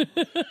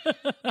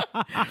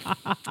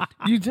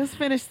 You just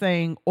finished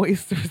saying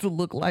oysters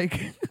look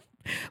like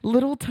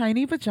little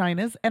tiny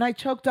vaginas, and I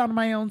choked on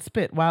my own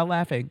spit while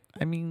laughing.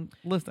 I mean,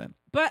 listen.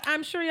 But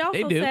I'm sure you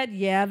also said,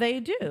 yeah,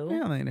 they do.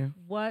 Yeah, they do.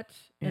 What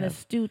an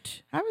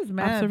astute I was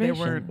mad there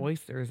weren't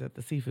oysters at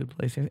the seafood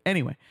place.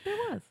 Anyway. There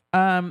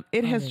was.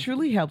 It has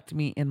truly helped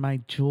me in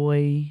my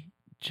joy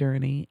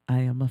journey. I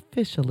am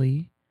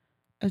officially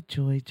a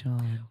Joy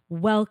John.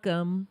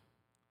 Welcome.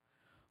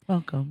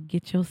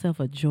 Get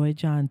yourself a Joy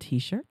John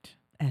t-shirt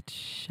at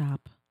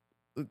shop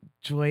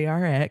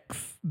joyrx.com.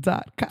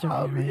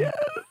 Yes.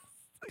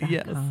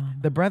 Yes. .com.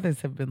 The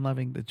brothers have been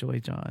loving the Joy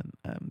John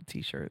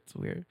t-shirts.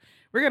 We're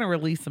going to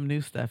release some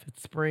new stuff.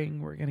 It's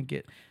spring. We're going to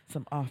get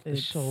some off the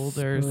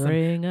shoulders,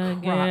 spring some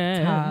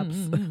again. crop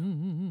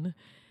tops.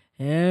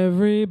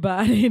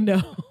 Everybody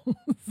knows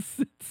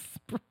it's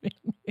spring.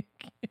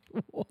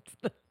 What's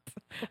that?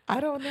 I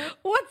don't know.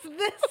 What's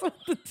this on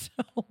the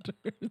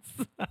shoulders?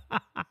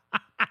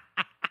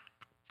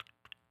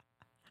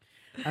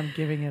 I'm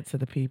giving it to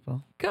the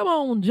people. Come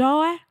on,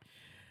 Joy.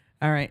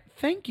 All right.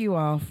 Thank you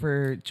all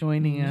for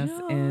joining us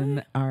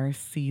in our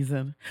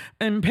season.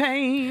 And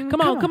pain.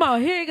 Come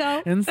on. Here you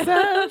go. And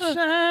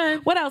sunshine.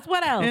 What else?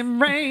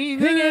 And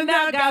rain. And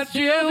I got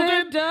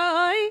children.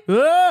 Oh,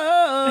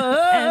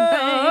 And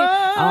pain.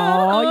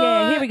 Oh,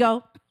 yeah. Here we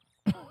go.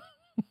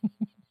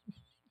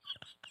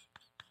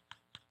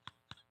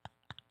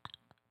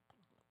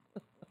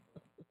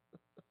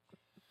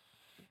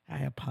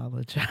 I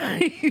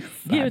apologize.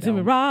 Give it to me,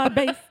 Rod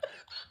Bass.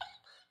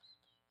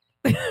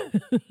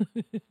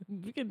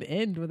 We can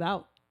end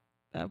without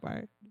that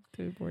part. It's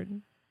too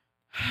important.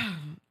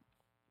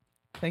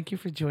 Thank you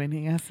for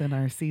joining us in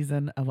our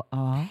season of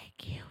awe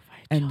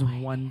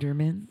and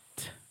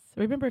wonderment.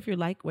 Remember, if you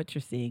like what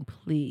you're seeing,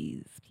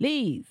 please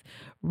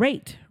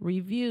rate,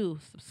 review,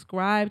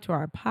 subscribe to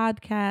our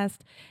podcast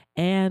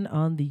and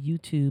on the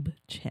YouTube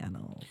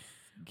channels.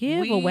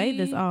 Give away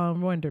this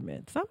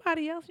Wonderment.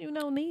 Somebody else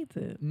needs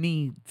it.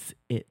 Needs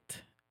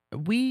it.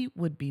 We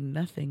would be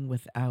nothing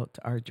without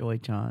our Joy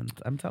Johns.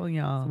 I'm telling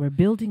y'all. So we're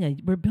building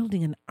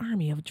an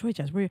army of Joy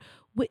Johns.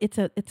 It's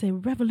a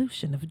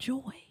revolution of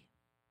joy.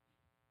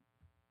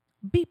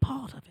 Be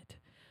part of it.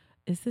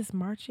 Is this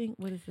marching?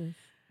 What is this?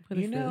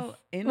 In my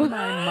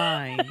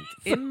mind,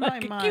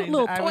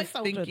 I was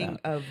thinking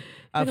of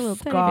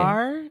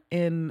Scar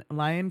in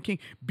Lion King.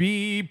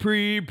 Be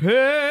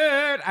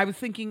prepared. I was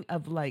thinking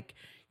of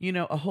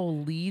a whole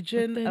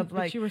legion of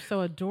But you were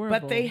so adorable.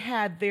 But they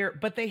had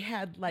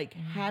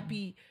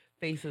happy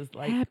faces,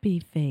 happy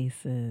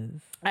faces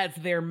as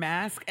their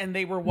mask, and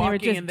they were walking.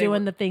 They were just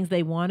doing the things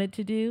they wanted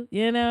to do.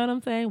 You know what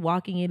I'm saying?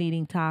 Walking and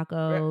eating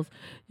tacos.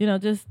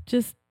 Right.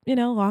 Just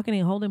walking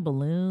and holding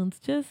balloons.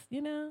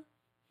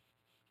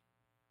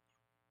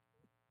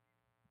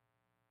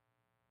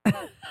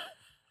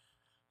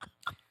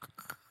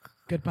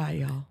 Goodbye,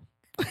 y'all.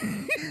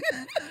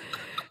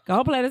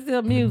 Go play the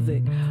still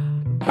music.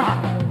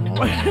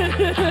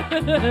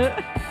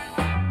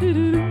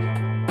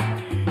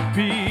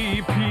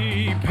 Be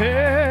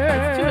prepared.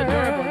 It's too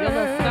adorable. Your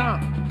little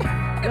stomp.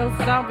 Your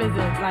stomp is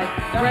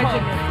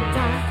regiment.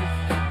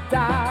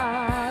 Da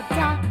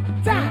da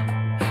da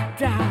da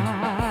da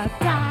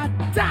da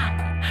da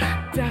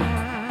da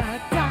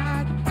da.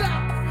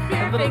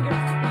 Spear fingers.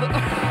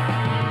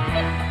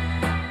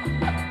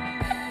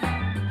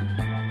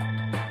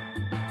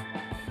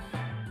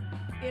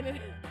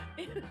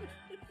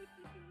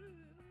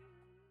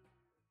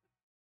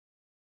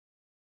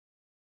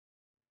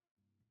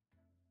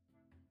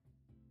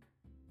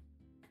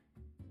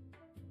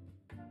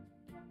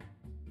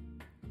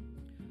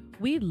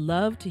 We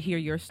love to hear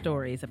your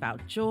stories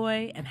about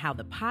joy and how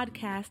the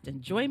podcast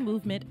and Joy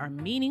movement are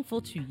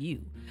meaningful to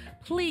you.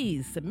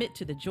 Please submit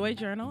to the Joy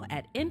Journal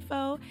at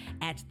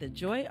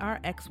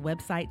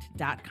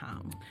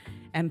info@thejoyrxwebsite.com.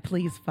 And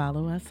please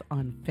follow us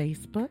on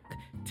Facebook,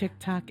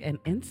 TikTok,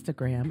 and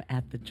Instagram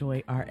at The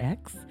Joy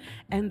RX,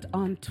 and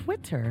on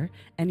Twitter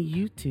and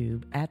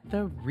YouTube at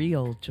The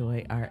Real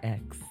Joy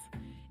RX.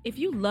 If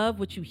you love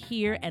what you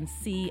hear and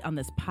see on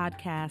this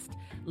podcast,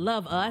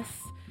 love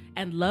us,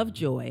 and love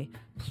joy,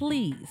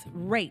 please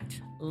rate,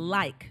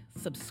 like,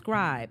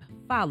 subscribe,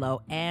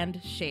 follow,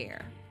 and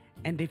share.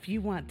 And if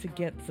you want to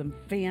get some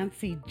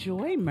fancy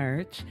Joy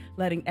merch,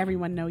 letting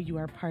everyone know you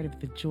are part of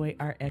the Joy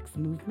RX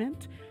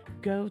movement,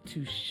 go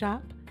to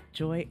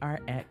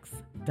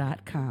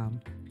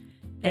shopjoyrx.com.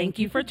 Thank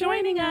you for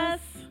joining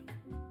us.